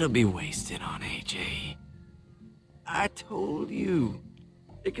 It'll be wasted on AJ. I told you.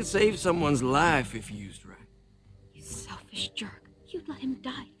 It could save someone's life if used right. You selfish jerk. You'd let him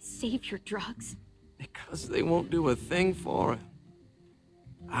die to save your drugs. Because they won't do a thing for him.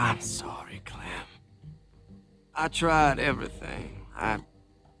 I'm sorry, Clem. I tried everything.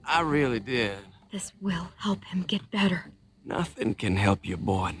 I really did. This will help him get better. Nothing can help your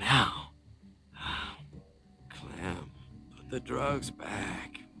boy now. Clem, put the drugs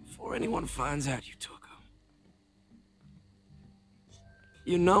back before anyone finds out you took them.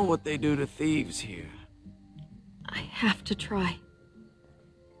 You know what they do to thieves here. I have to try.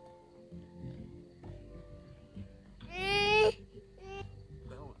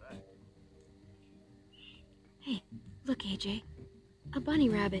 Hey, look, AJ. A bunny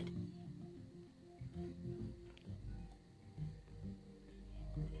rabbit.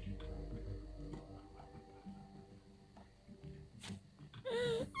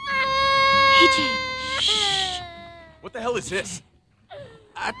 AJ! Shh! What the hell is this?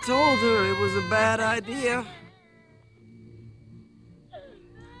 I told her it was a bad idea.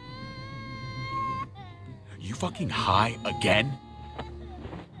 You fucking high again?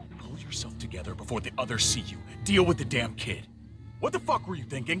 Pull yourself together before the others see you. Deal with the damn kid. What the fuck were you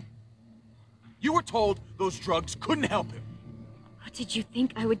thinking? You were told those drugs couldn't help him. What, did you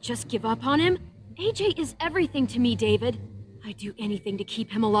think I would just give up on him? AJ is everything to me, David. I'd do anything to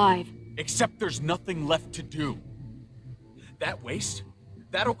keep him alive. Except there's nothing left to do. That waste,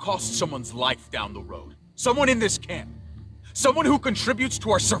 that'll cost someone's life down the road. Someone in this camp. Someone who contributes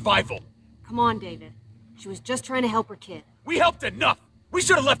to our survival. Come on, David. She was just trying to help her kid. We helped enough! We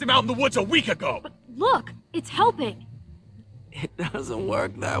should have left him out in the woods a week ago! But look, it's helping. It doesn't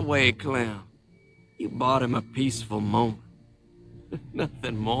work that way, Clem. You bought him a peaceful moment.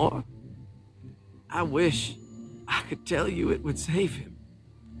 Nothing more. I wish I could tell you it would save him.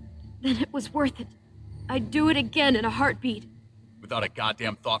 Then it was worth it. I'd do it again in a heartbeat. Without a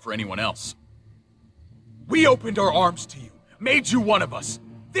goddamn thought for anyone else. We opened our arms to you, made you one of us.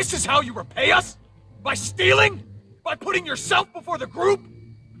 This is how you repay us? By stealing? By putting yourself before the group?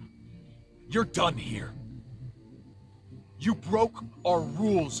 You're done here. You broke our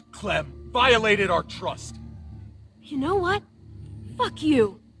rules, Clem. Violated our trust. You know what? Fuck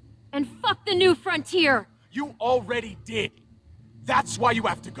you. And fuck the New Frontier. You already did. That's why you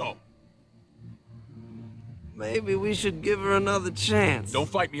have to go. Maybe we should give her another chance. Don't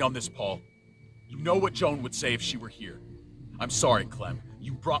fight me on this, Paul. You know what Joan would say if she were here. I'm sorry, Clem.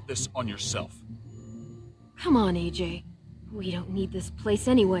 You brought this on yourself. Come on, AJ. We don't need this place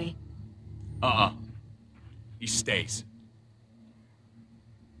anyway. He stays.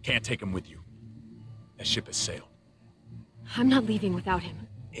 Can't take him with you. That ship has sailed. I'm not leaving without him.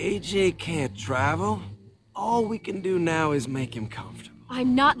 AJ can't travel. All we can do now is make him comfortable.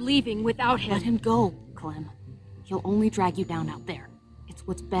 I'm not leaving without him. Let him go, Clem. He'll only drag you down out there. It's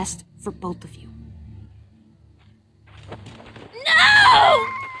what's best for both of you. No!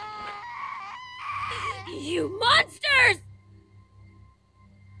 You monsters!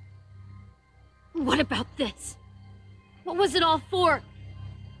 What about this? What was it all for?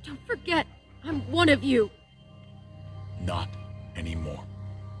 Don't forget, I'm one of you. Not anymore.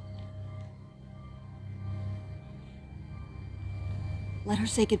 Let her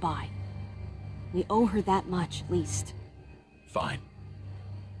say goodbye. We owe her that much, at least. Fine.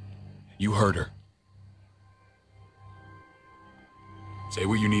 You heard her. Say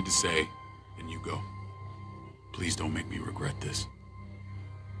what you need to say, and you go. Please don't make me regret this.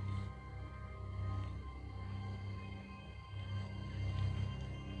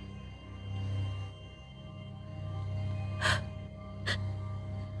 I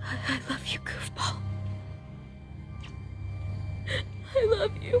love you, goofball. I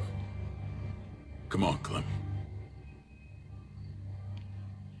love you. Come on, Clem.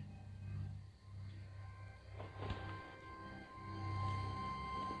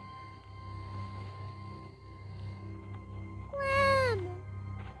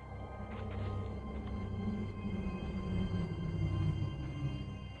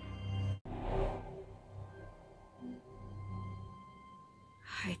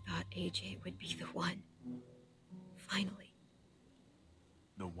 I thought AJ would be the one. Finally.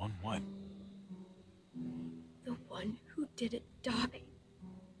 The one what? The one who didn't die.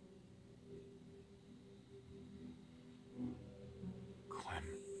 Clem,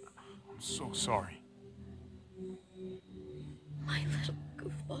 I'm so sorry. My little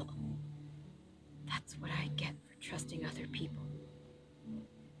goofball. That's what I get for trusting other people.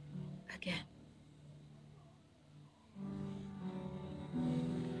 Again.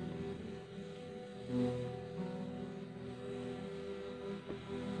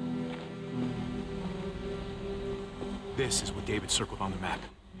 This is what David circled on the map.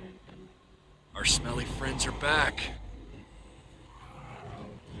 Our smelly friends are back.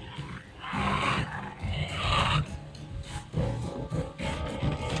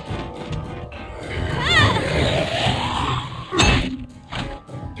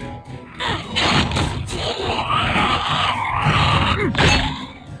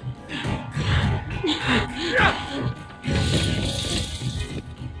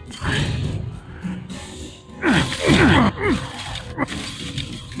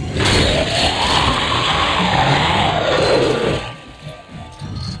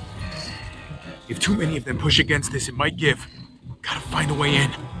 If too many of them push against this, it might give. Gotta find a way in.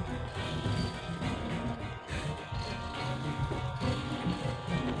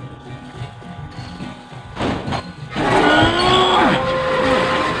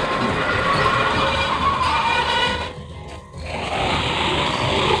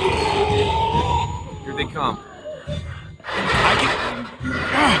 Here they come.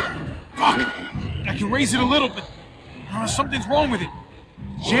 Fuck! I can raise it a little, but something's wrong with it.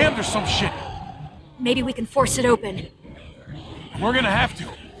 Jammed or some shit. Maybe we can force it open. We're gonna have to.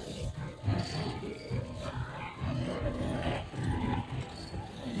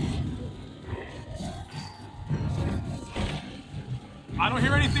 I don't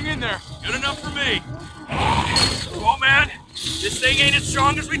hear anything in there. Good enough for me. Come on, man. This thing ain't as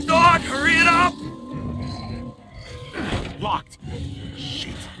strong as we thought. Hurry it up. Locked.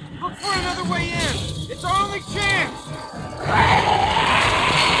 Shit. Look for another way in. It's our only chance.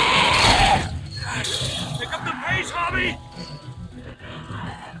 Pick up the pace, Hobby!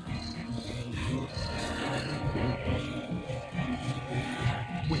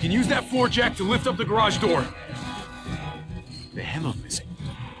 We can use that floor jack to lift up the garage door. The handle's missing.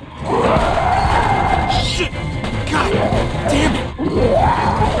 Shit! God damn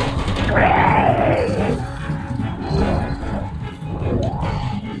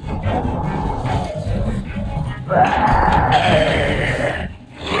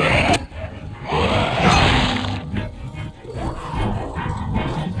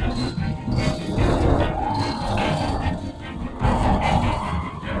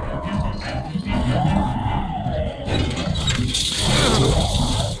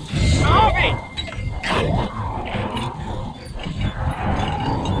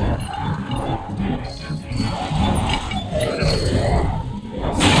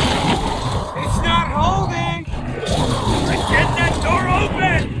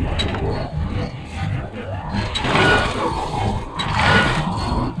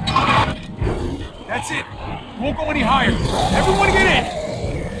Won't go any higher. Everyone get in!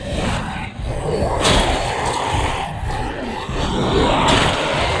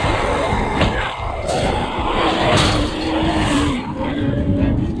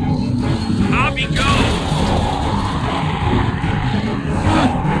 Hobby, go!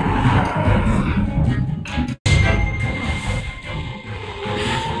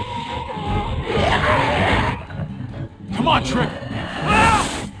 Come on, Trick!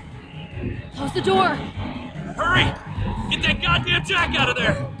 Close the door! Hurry! Get that goddamn jack out of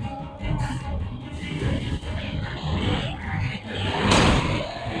there!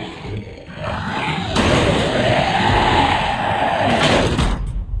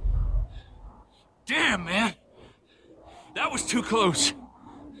 Damn, man! That was too close.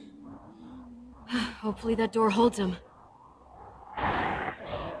 Hopefully that door holds him.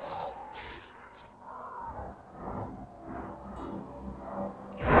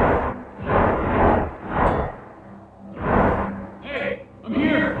 Hey, I'm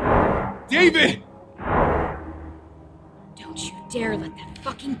here! David! Don't you dare let that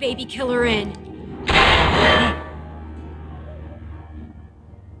fucking baby killer in.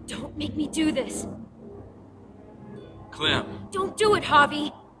 Don't make me do this. Clem. Don't do it,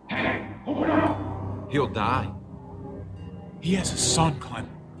 Javi. He'll die. He has a son, Clem.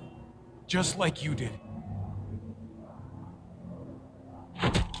 Just like you did.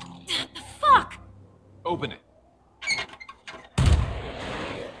 The fuck? Open it.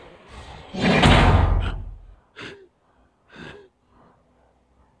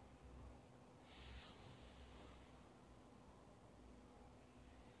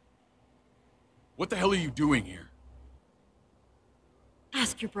 What the hell are you doing here?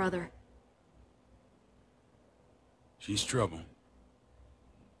 Ask your brother. She's trouble.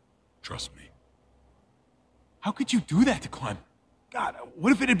 Trust me. How could you do that to Clem? God,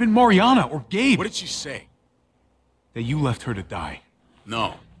 what if it had been Mariana or Gabe? What did she say? That you left her to die.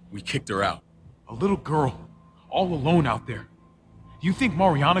 No, we kicked her out. A little girl, all alone out there. Do you think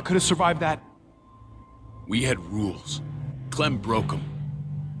Mariana could have survived that? We had rules. Clem broke them.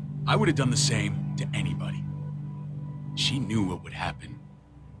 I would have done the same to anybody. She knew what would happen.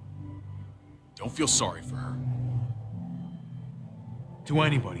 Don't feel sorry for her. To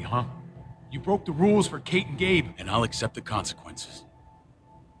anybody, huh? You broke the rules for Kate and Gabe. And I'll accept the consequences.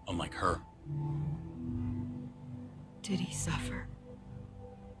 Unlike her. Did he suffer?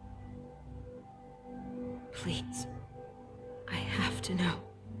 Please. I have to know.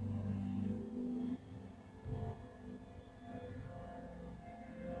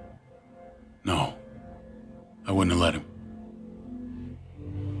 No. I wouldn't have let him.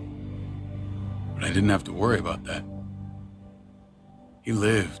 But I didn't have to worry about that. He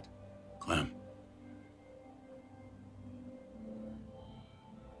lived, Clem.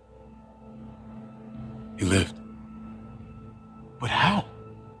 He lived. But how?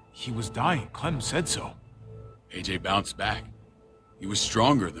 He was dying. Clem said so. AJ bounced back. He was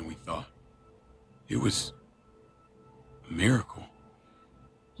stronger than we thought. It was a miracle.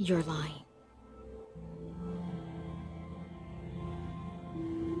 You're lying.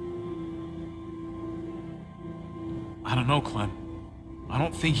 I don't know, Clem. I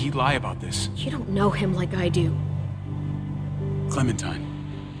don't think he'd lie about this. You don't know him like I do. Clementine,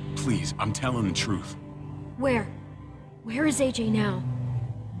 please, I'm telling the truth. Where? Where is AJ now?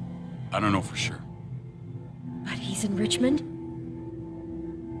 I don't know for sure. But he's in Richmond?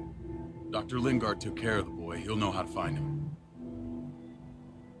 Dr. Lingard took care of the boy. He'll know how to find him.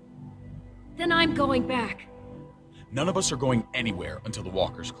 Then I'm going back. None of us are going anywhere until the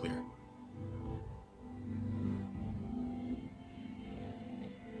walker's clear.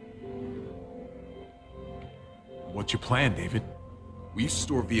 What's your plan, David? We used to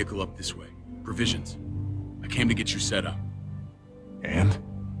store a vehicle up this way. Provisions. I came to get you set up. And?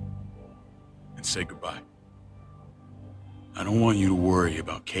 And say goodbye. I don't want you to worry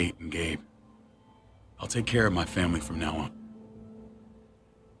about Kate and Gabe. I'll take care of my family from now on.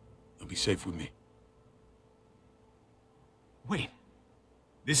 They'll be safe with me. Wait.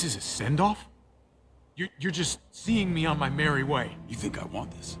 This is a send-off? You're just seeing me on my merry way. You think I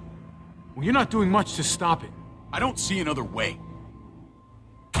want this? Well, you're not doing much to stop it. I don't see another way.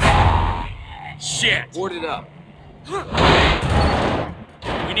 Shit! Board it up.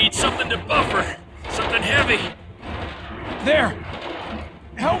 We need something to buffer. Something heavy. There!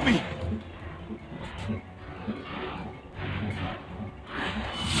 Help me!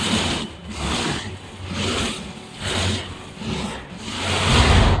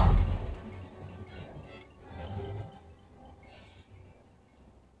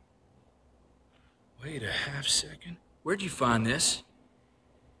 Wait a half second. Where'd you find this?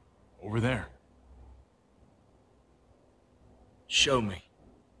 Over there. Show me.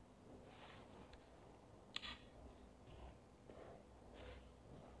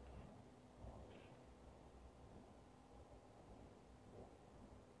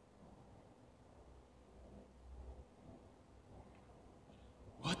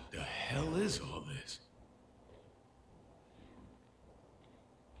 What the hell is all this?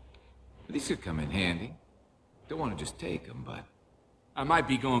 These could come in handy. Don't want to just take them, but... I might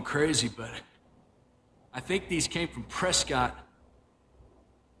be going crazy, but... I think these came from Prescott.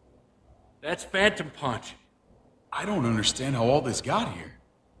 That's Phantom Punch. I don't understand how all this got here.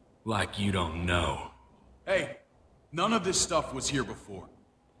 Like you don't know. Hey, none of this stuff was here before.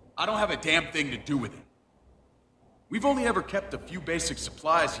 I don't have a damn thing to do with it. We've only ever kept a few basic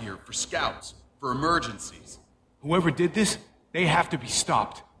supplies here for scouts, For emergencies. Whoever did this, they have to be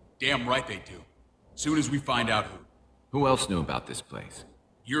stopped. Damn right they do. Soon as we find out who. Who else knew about this place?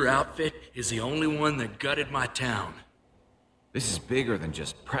 Your outfit is the only one that gutted my town. This is bigger than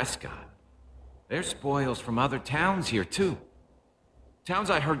just Prescott. There's spoils from other towns here, too. Towns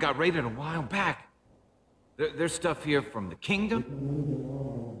I heard got raided a while back. There's stuff here from the kingdom.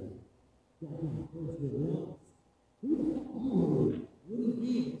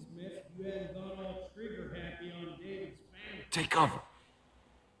 Take cover.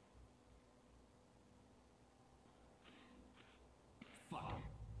 Fuck.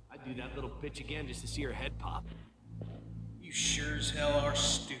 I'd do that little bitch again just to see her head pop. You sure as hell are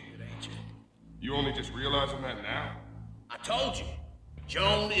stupid, ain't you? You only just realizing that now? I told you.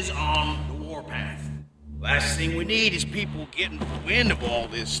 Joan is on the warpath. Last thing we need is people getting wind of all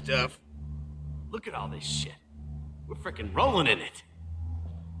this stuff. Look at all this shit. We're frickin' rolling in it.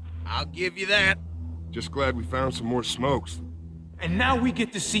 I'll give you that. Just glad we found some more smokes. And now we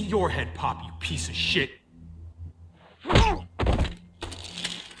get to see your head pop, you piece of shit.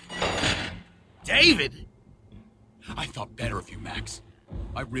 David! I thought better of you, Max.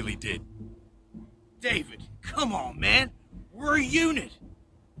 I really did. David, come on, man. We're a unit.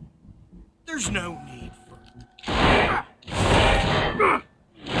 There's no need for...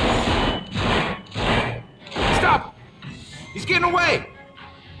 Stop! He's getting away!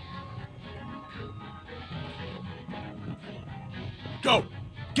 Go!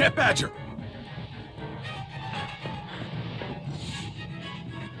 Get Badger!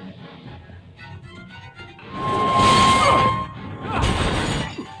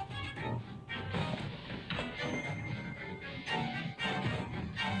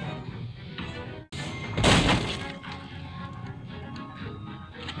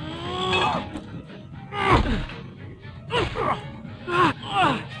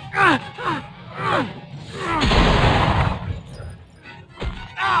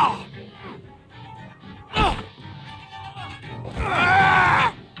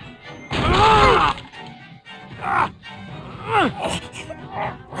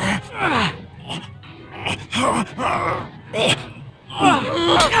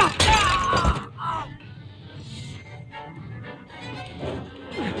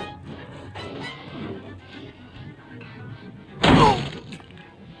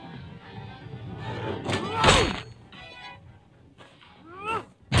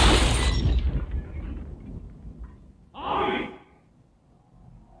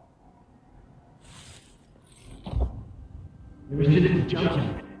 There was just a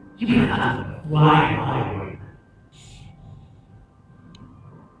junkyard. You better not fly my way.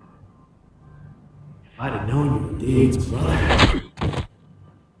 If I'd have known you were Dave's brother,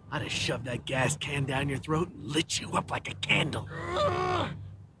 I'd have shoved that gas can down your throat and lit you up like a candle.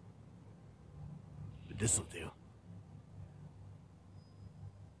 But this'll do.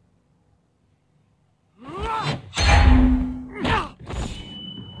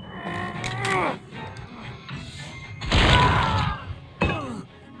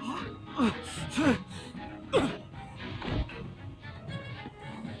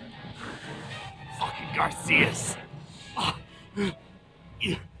 Fucking Garcias! Oh,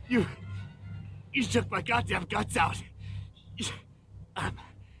 you took my goddamn guts out.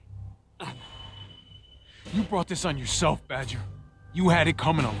 You brought this on yourself, Badger. You had it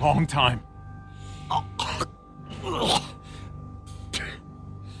coming a long time.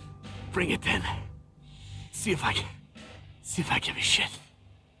 Bring it then. See if I give a shit.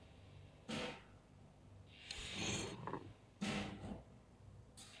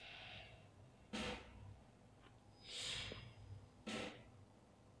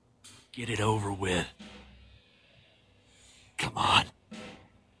 Get it over with. Come on.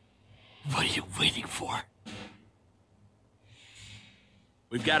 What are you waiting for?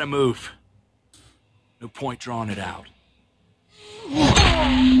 We've got to move. No point drawing it out.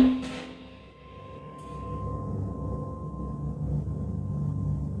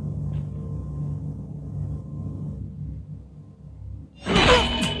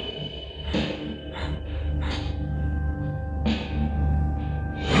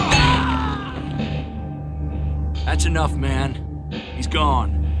 That's enough, man. He's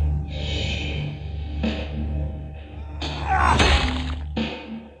gone.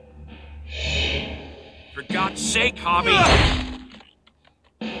 For God's sake, Hobby!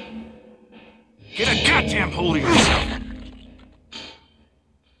 Get a goddamn hold of yourself!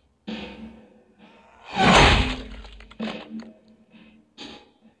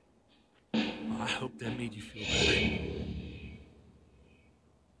 I hope that made you feel better.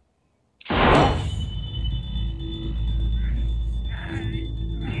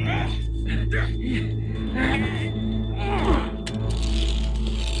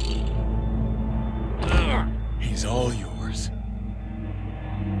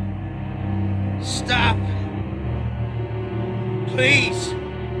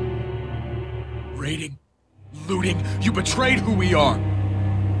 raiding, looting. You betrayed who we are.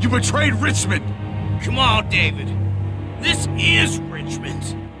 You betrayed Richmond. Come on, David. This is Richmond.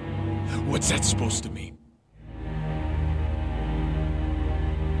 What's that supposed to mean?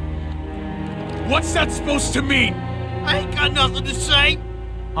 What's that supposed to mean? I ain't got nothing to say.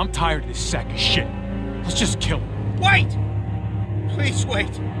 I'm tired of this sack of shit. Let's just kill him. Wait! Please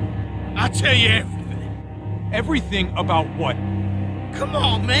wait. I'll tell you everything. Everything about what? Come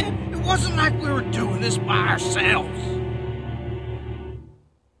on, man. It wasn't like we were doing this by ourselves.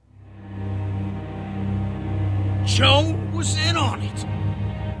 Joan was in on it.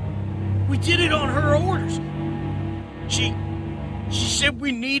 We did it on her orders. She said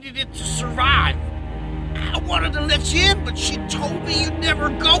we needed it to survive. I wanted to let you in, but she told me you'd never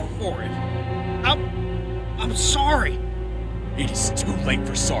go for it. I'm sorry. It is too late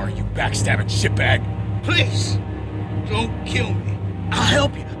for sorry, you backstabbing shitbag. Please, don't kill me. I'll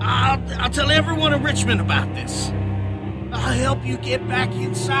help you. I'll tell everyone in Richmond about this. I'll help you get back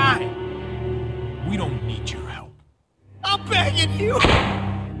inside. We don't need your help. I'm begging you.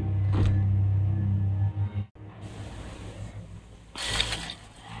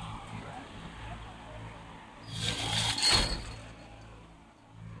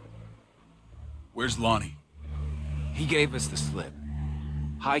 Where's Lonnie? He gave us the slip.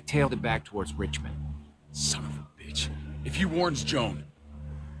 Hightailed it back towards Richmond. Son of a bitch. If he warns Joan...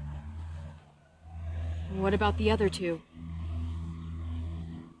 What about the other two?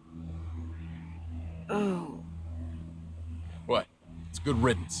 Oh. What? It's good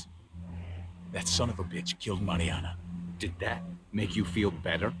riddance. That son of a bitch killed Mariana. Did that make you feel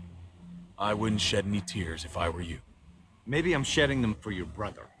better? I wouldn't shed any tears if I were you. Maybe I'm shedding them for your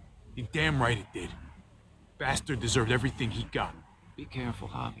brother. You're damn right it did. Bastard deserved everything he got. Be careful,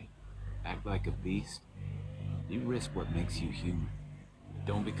 Javi. Act like a beast. You risk what makes you human.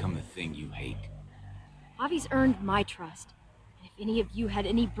 Don't become the thing you hate. Javi's earned my trust. And if any of you had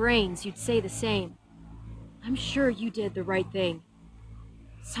any brains, you'd say the same. I'm sure you did the right thing.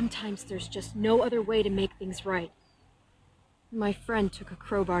 Sometimes there's just no other way to make things right. My friend took a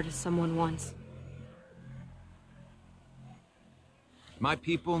crowbar to someone once. My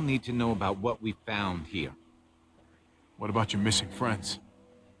people need to know about what we found here. What about your missing friends?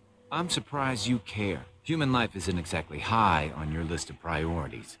 I'm surprised you care. Human life isn't exactly high on your list of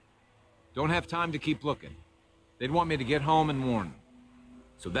priorities. Don't have time to keep looking. They'd want me to get home and warn them.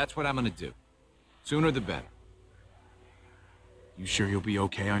 So that's what I'm gonna do. Sooner the better. You sure you'll be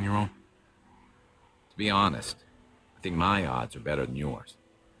okay on your own? To be honest, I think my odds are better than yours.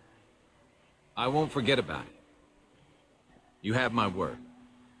 I won't forget about it. You have my word.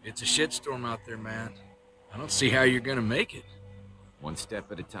 It's a shitstorm out there, man. I don't see how you're gonna make it. One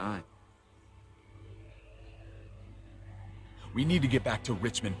step at a time. We need to get back to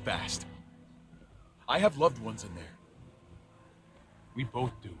Richmond fast. I have loved ones in there. We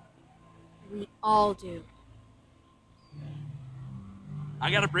both do. We all do.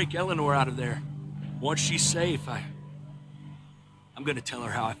 I gotta break Eleanor out of there. Once she's safe, I'm gonna tell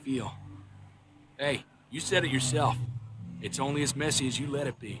her how I feel. Hey, you said it yourself. It's only as messy as you let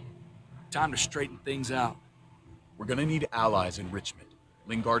it be. Time to straighten things out. We're gonna need allies in Richmond.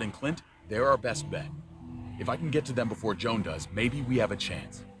 Lingard and Clint, they're our best bet. If I can get to them before Joan does, maybe we have a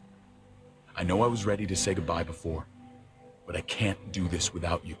chance. I know I was ready to say goodbye before, but I can't do this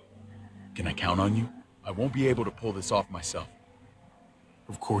without you. Can I count on you? I won't be able to pull this off myself.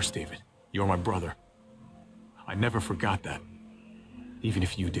 Of course, David. You're my brother. I never forgot that. Even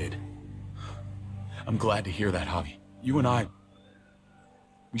if you did. I'm glad to hear that, Javi. You and I,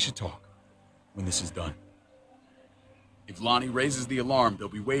 we should talk when this is done. If Lonnie raises the alarm, they'll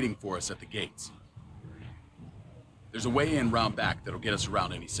be waiting for us at the gates. There's a way in round back that'll get us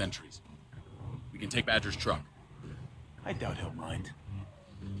around any sentries. We can take Badger's truck. I doubt he'll mind.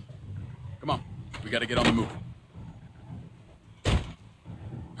 Come on, we gotta get on the move.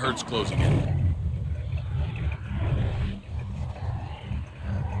 Herd's closing in.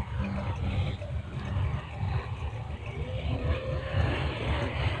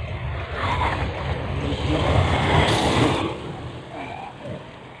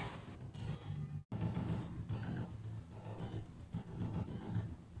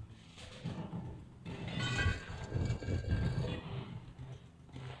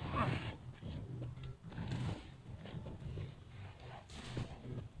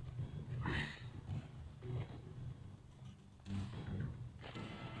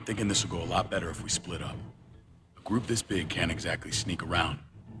 I'm thinking this will go a lot better if we split up. A group this big can't exactly sneak around,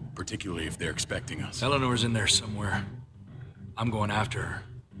 particularly if they're expecting us. Eleanor's in there somewhere. I'm going after her.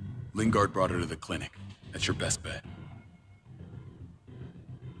 Lingard brought her to the clinic. That's your best bet.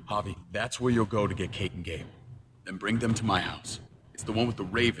 Javi, that's where you'll go to get Kate and Gabe. Then bring them to my house. It's the one with the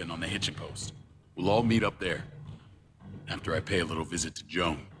raven on the hitching post. We'll all meet up there. After I pay a little visit to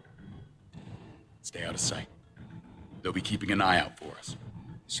Joan. Stay out of sight. They'll be keeping an eye out for us.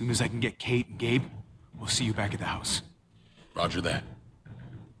 As soon as I can get Kate and Gabe, we'll see you back at the house. Roger that.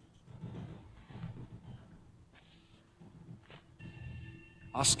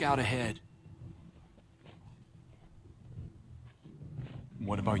 I'll scout ahead.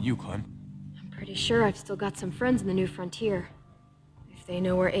 What about you, Clem? I'm pretty sure I've still got some friends in the New Frontier. If they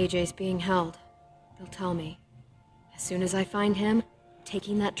know where AJ's being held, they'll tell me. As soon as I find him,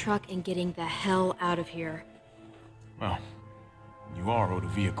 taking that truck and getting the hell out of here. Well, you are owed a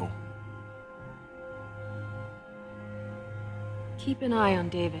vehicle. Keep an eye on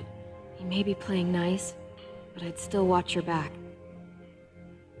David. He may be playing nice, but I'd still watch your back.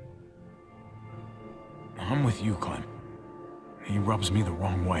 I'm with you, Clem. He rubs me the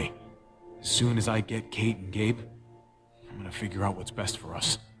wrong way. As soon as I get Kate and Gabe, I'm gonna figure out what's best for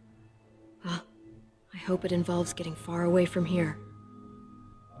us. Well, I hope it involves getting far away from here.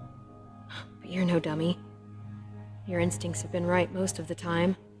 But you're no dummy. Your instincts have been right most of the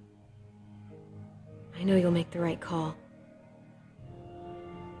time. I know you'll make the right call.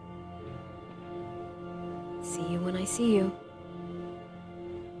 See you when I see you.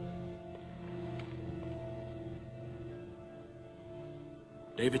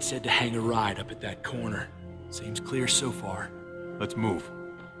 David said to hang a ride up at that corner. Seems clear so far. Let's move.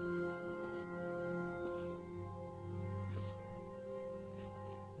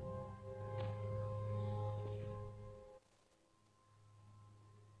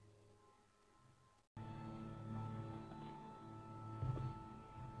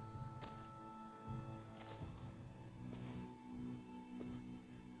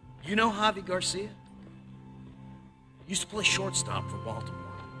 You know Javi Garcia? Used to play shortstop for Baltimore.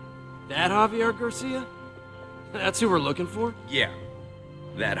 That Javier Garcia? That's who we're looking for? Yeah,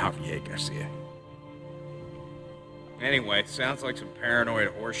 that Javier Garcia. Anyway, sounds like some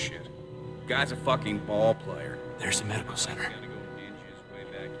paranoid horseshit. Guy's a fucking ball player. There's the medical center.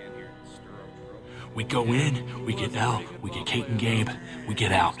 We go in, we get out, we get Kate and Gabe, we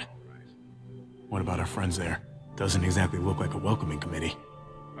get out. What about our friends there? Doesn't exactly look like a welcoming committee.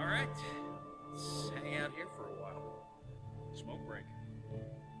 All right, let's hang out here for a while. Smoke break.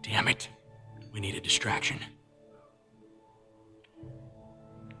 Damn it. We need a distraction.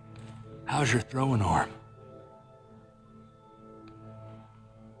 How's your throwing arm?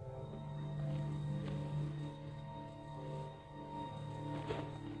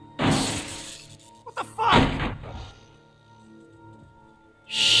 What the fuck?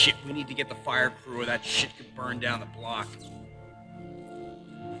 Shit, we need to get the fire crew or that shit could burn down the block.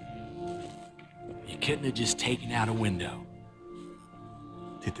 You couldn't have just taken out a window.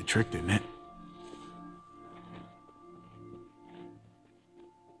 Did the trick, didn't it?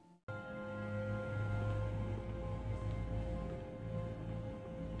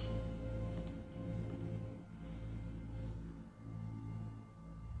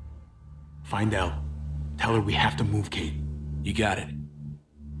 Find out. Tell her we have to move Kate. You got it.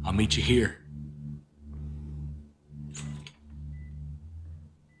 I'll meet you here.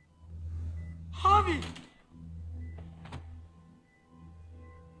 Javi!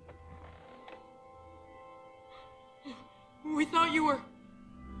 We thought you were...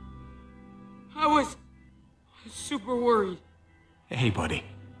 I was super worried. Hey, buddy.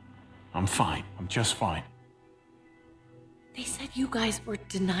 I'm fine. I'm just fine. They said you guys were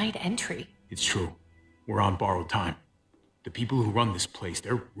denied entry. It's true. We're on borrowed time. The people who run this place,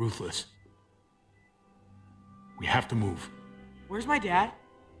 they're ruthless. We have to move. Where's my dad?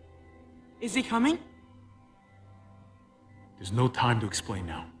 Is he coming? There's no time to explain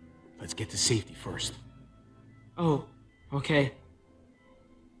now. Let's get to safety first. Oh, okay.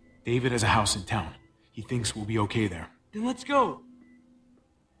 David has a house in town. He thinks we'll be okay there. Then let's go.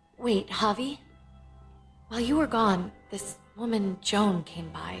 Wait, Javi? While you were gone, this woman, Joan, came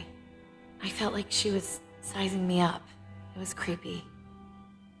by. I felt like she was sizing me up. It was creepy.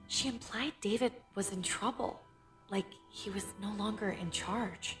 She implied David was in trouble, like he was no longer in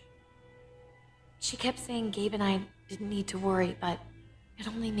charge. She kept saying Gabe and I didn't need to worry, but it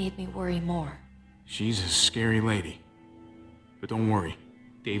only made me worry more. She's a scary lady. But don't worry,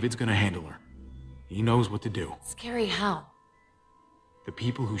 David's gonna handle her. He knows what to do. Scary how? The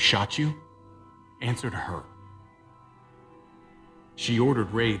people who shot you answered her. She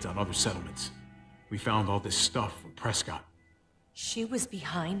ordered raids on other settlements. We found all this stuff from Prescott. She was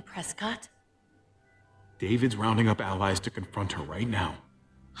behind Prescott? David's rounding up allies to confront her right now.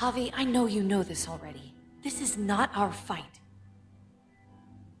 Javi, I know you know this already. This is not our fight.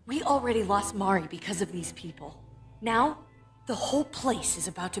 We already lost Mari because of these people. Now, the whole place is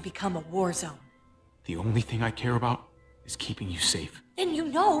about to become a war zone. The only thing I care about is keeping you safe. Then you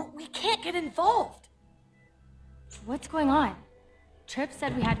know we can't get involved. What's going on? Tripp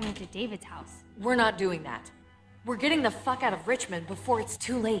said we had to move to David's house. We're not doing that. We're getting the fuck out of Richmond before it's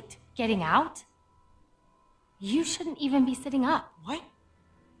too late. Getting out? You shouldn't even be sitting up. What?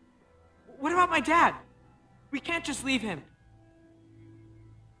 What about my dad? We can't just leave him.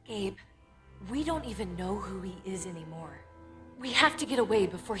 Gabe, we don't even know who he is anymore. We have to get away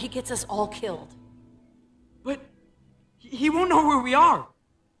before he gets us all killed. But he won't know where we are.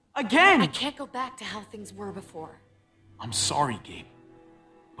 Again! I can't go back to how things were before. I'm sorry, Gabe,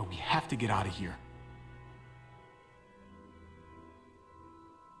 but we have to get out of here.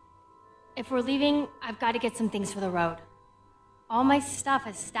 If we're leaving, I've got to get some things for the road. All my stuff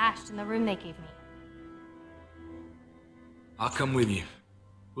is stashed in the room they gave me. I'll come with you.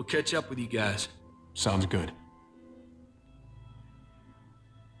 We'll catch up with you guys. Sounds good.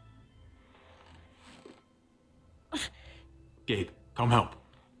 Gabe, come help.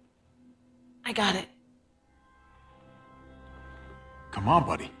 I got it. Come on,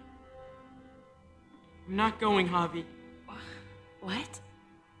 buddy. I'm not going, Javi. What?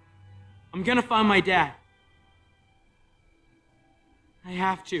 I'm gonna find my dad. I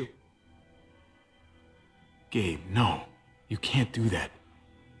have to. Gabe, no. You can't do that.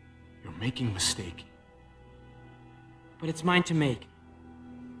 You're making a mistake. But it's mine to make.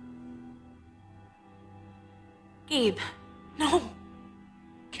 Gabe, no.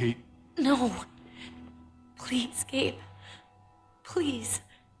 Kate. No. Please, Gabe. Please.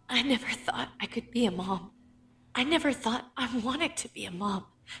 I never thought I could be a mom. I never thought I wanted to be a mom.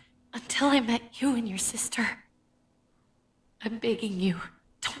 Until I met you and your sister. I'm begging you,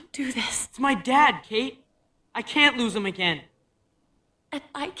 don't do this. It's my dad, Kate. I can't lose him again. And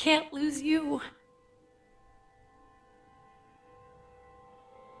I can't lose you.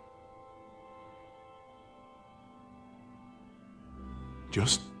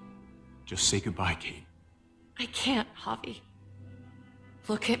 Just say goodbye, Kate. I can't, Javi.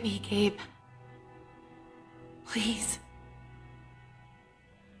 Look at me, Gabe. Please.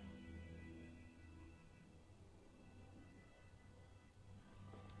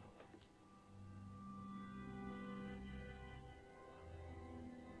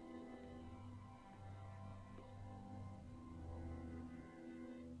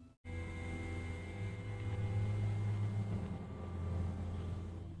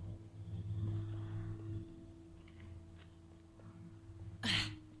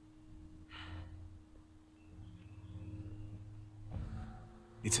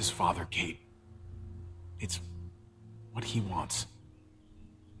 It's his father, Kate. It's what he wants.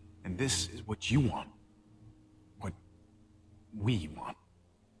 And this is what you want. What we want.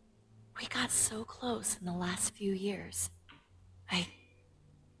 We got so close in the last few years. I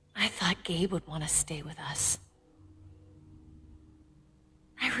thought Gabe would want to stay with us.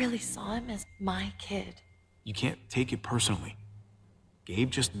 I really saw him as my kid. You can't take it personally. Gabe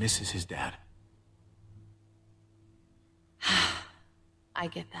just misses his dad. I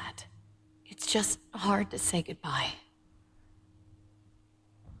get that. It's just hard to say goodbye.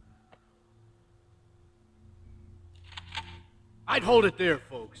 I'd hold it there,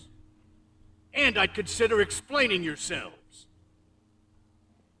 folks. And I'd consider explaining yourselves.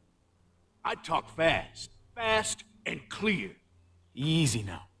 I'd talk fast and clear. Easy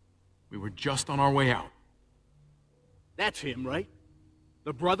now. We were just on our way out. That's him, right?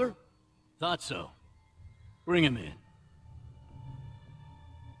 The brother? Thought so. Bring him in.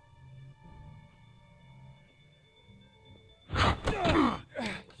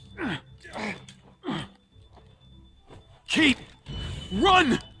 Kate!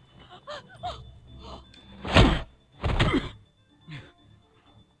 Run!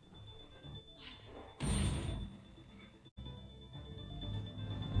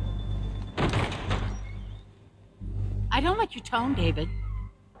 I don't like your tone, David.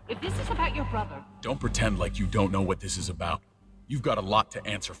 If this is about your brother... Don't pretend like you don't know what this is about. You've got a lot to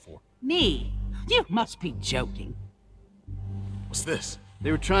answer for. Me? You must be joking. What's this?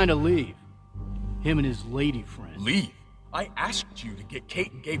 They were trying to leave. Him and his lady friend. Leave? I asked you to get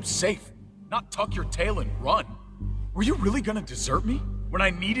Kate and Gabe safe, not tuck your tail and run. Were you really gonna desert me when I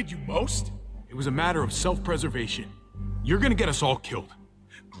needed you most? It was a matter of self-preservation. You're gonna get us all killed.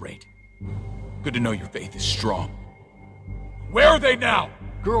 Great. Good to know your faith is strong. Where are they now?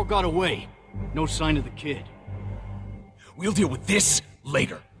 Girl got away. No sign of the kid. We'll deal with this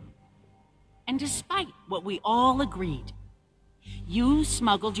later. And despite what we all agreed, you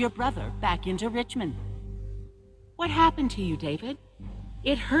smuggled your brother back into Richmond. What happened to you, David?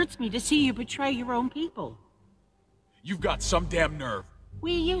 It hurts me to see you betray your own people. You've got some damn nerve.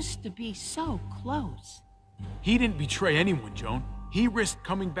 We used to be so close. He didn't betray anyone, Joan. He risked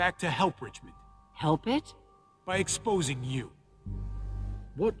coming back to help Richmond. Help it? By exposing you.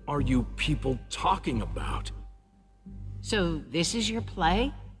 What are you people talking about? So this is your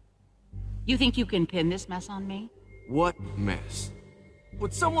play? You think you can pin this mess on me? What mess?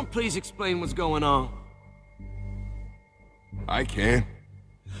 Would someone please explain what's going on? I can.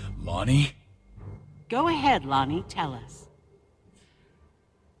 Lonnie? Go ahead, Lonnie, tell us.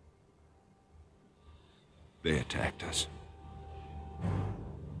 They attacked us.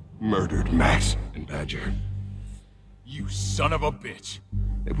 Murdered Max and Badger. You son of a bitch.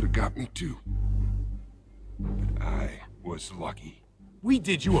 They would have got me too. But I was lucky. We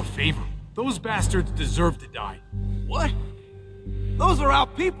did you a favor. Those bastards deserve to die. What? Those are our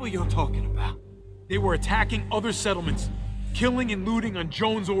people you're talking about. They were attacking other settlements, killing and looting on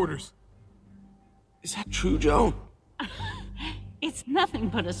Joan's orders. Is that true, Joan? It's nothing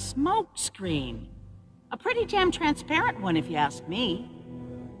but a smoke screen. A pretty damn transparent one, if you ask me.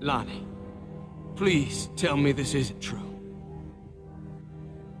 Lonnie, please tell me this isn't true.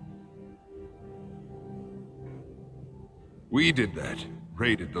 We did that.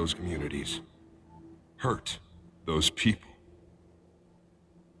 Raided those communities. Hurt those people.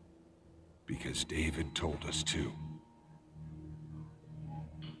 Because David told us to.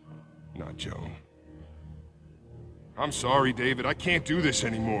 Not Joan. I'm sorry, David. I can't do this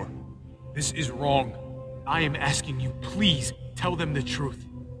anymore. This is wrong. I am asking you, please, tell them the truth.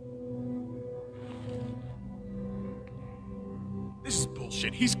 This is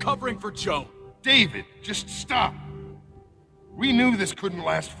bullshit. He's covering for Joan. David, just stop. We knew this couldn't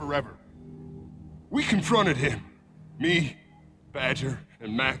last forever. We confronted him. Me, Badger,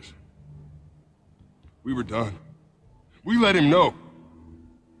 and Max. We were done. We let him know.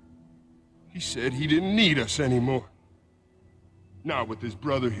 He said he didn't need us anymore. Not with his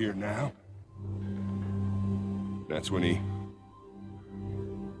brother here now. That's when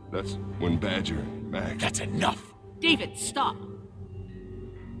Badger and Max... That's enough! David, stop!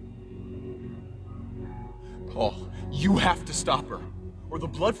 Paul, you have to stop her. Or the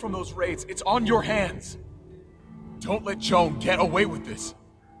blood from those raids, it's on your hands. Don't let Joan get away with this.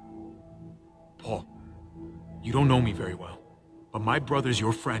 Paul, you don't know me very well, but my brother's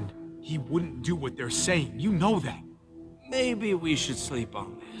your friend. He wouldn't do what they're saying. You know that. Maybe we should sleep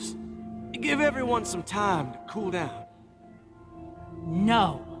on this. Give everyone some time to cool down.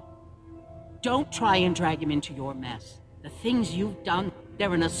 No. Don't try and drag him into your mess. The things you've done,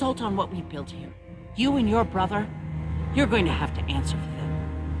 they're an assault on what we built here. You and your brother, you're going to have to answer for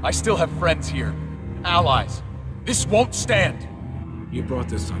them. I still have friends here. Allies. This won't stand. You brought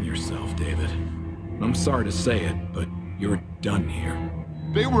this on yourself, David. I'm sorry to say it, but you're done here.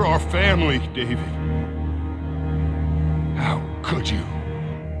 They were our family, David. How could you?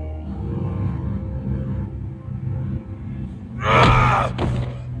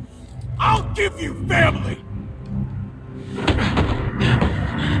 I'll give you family!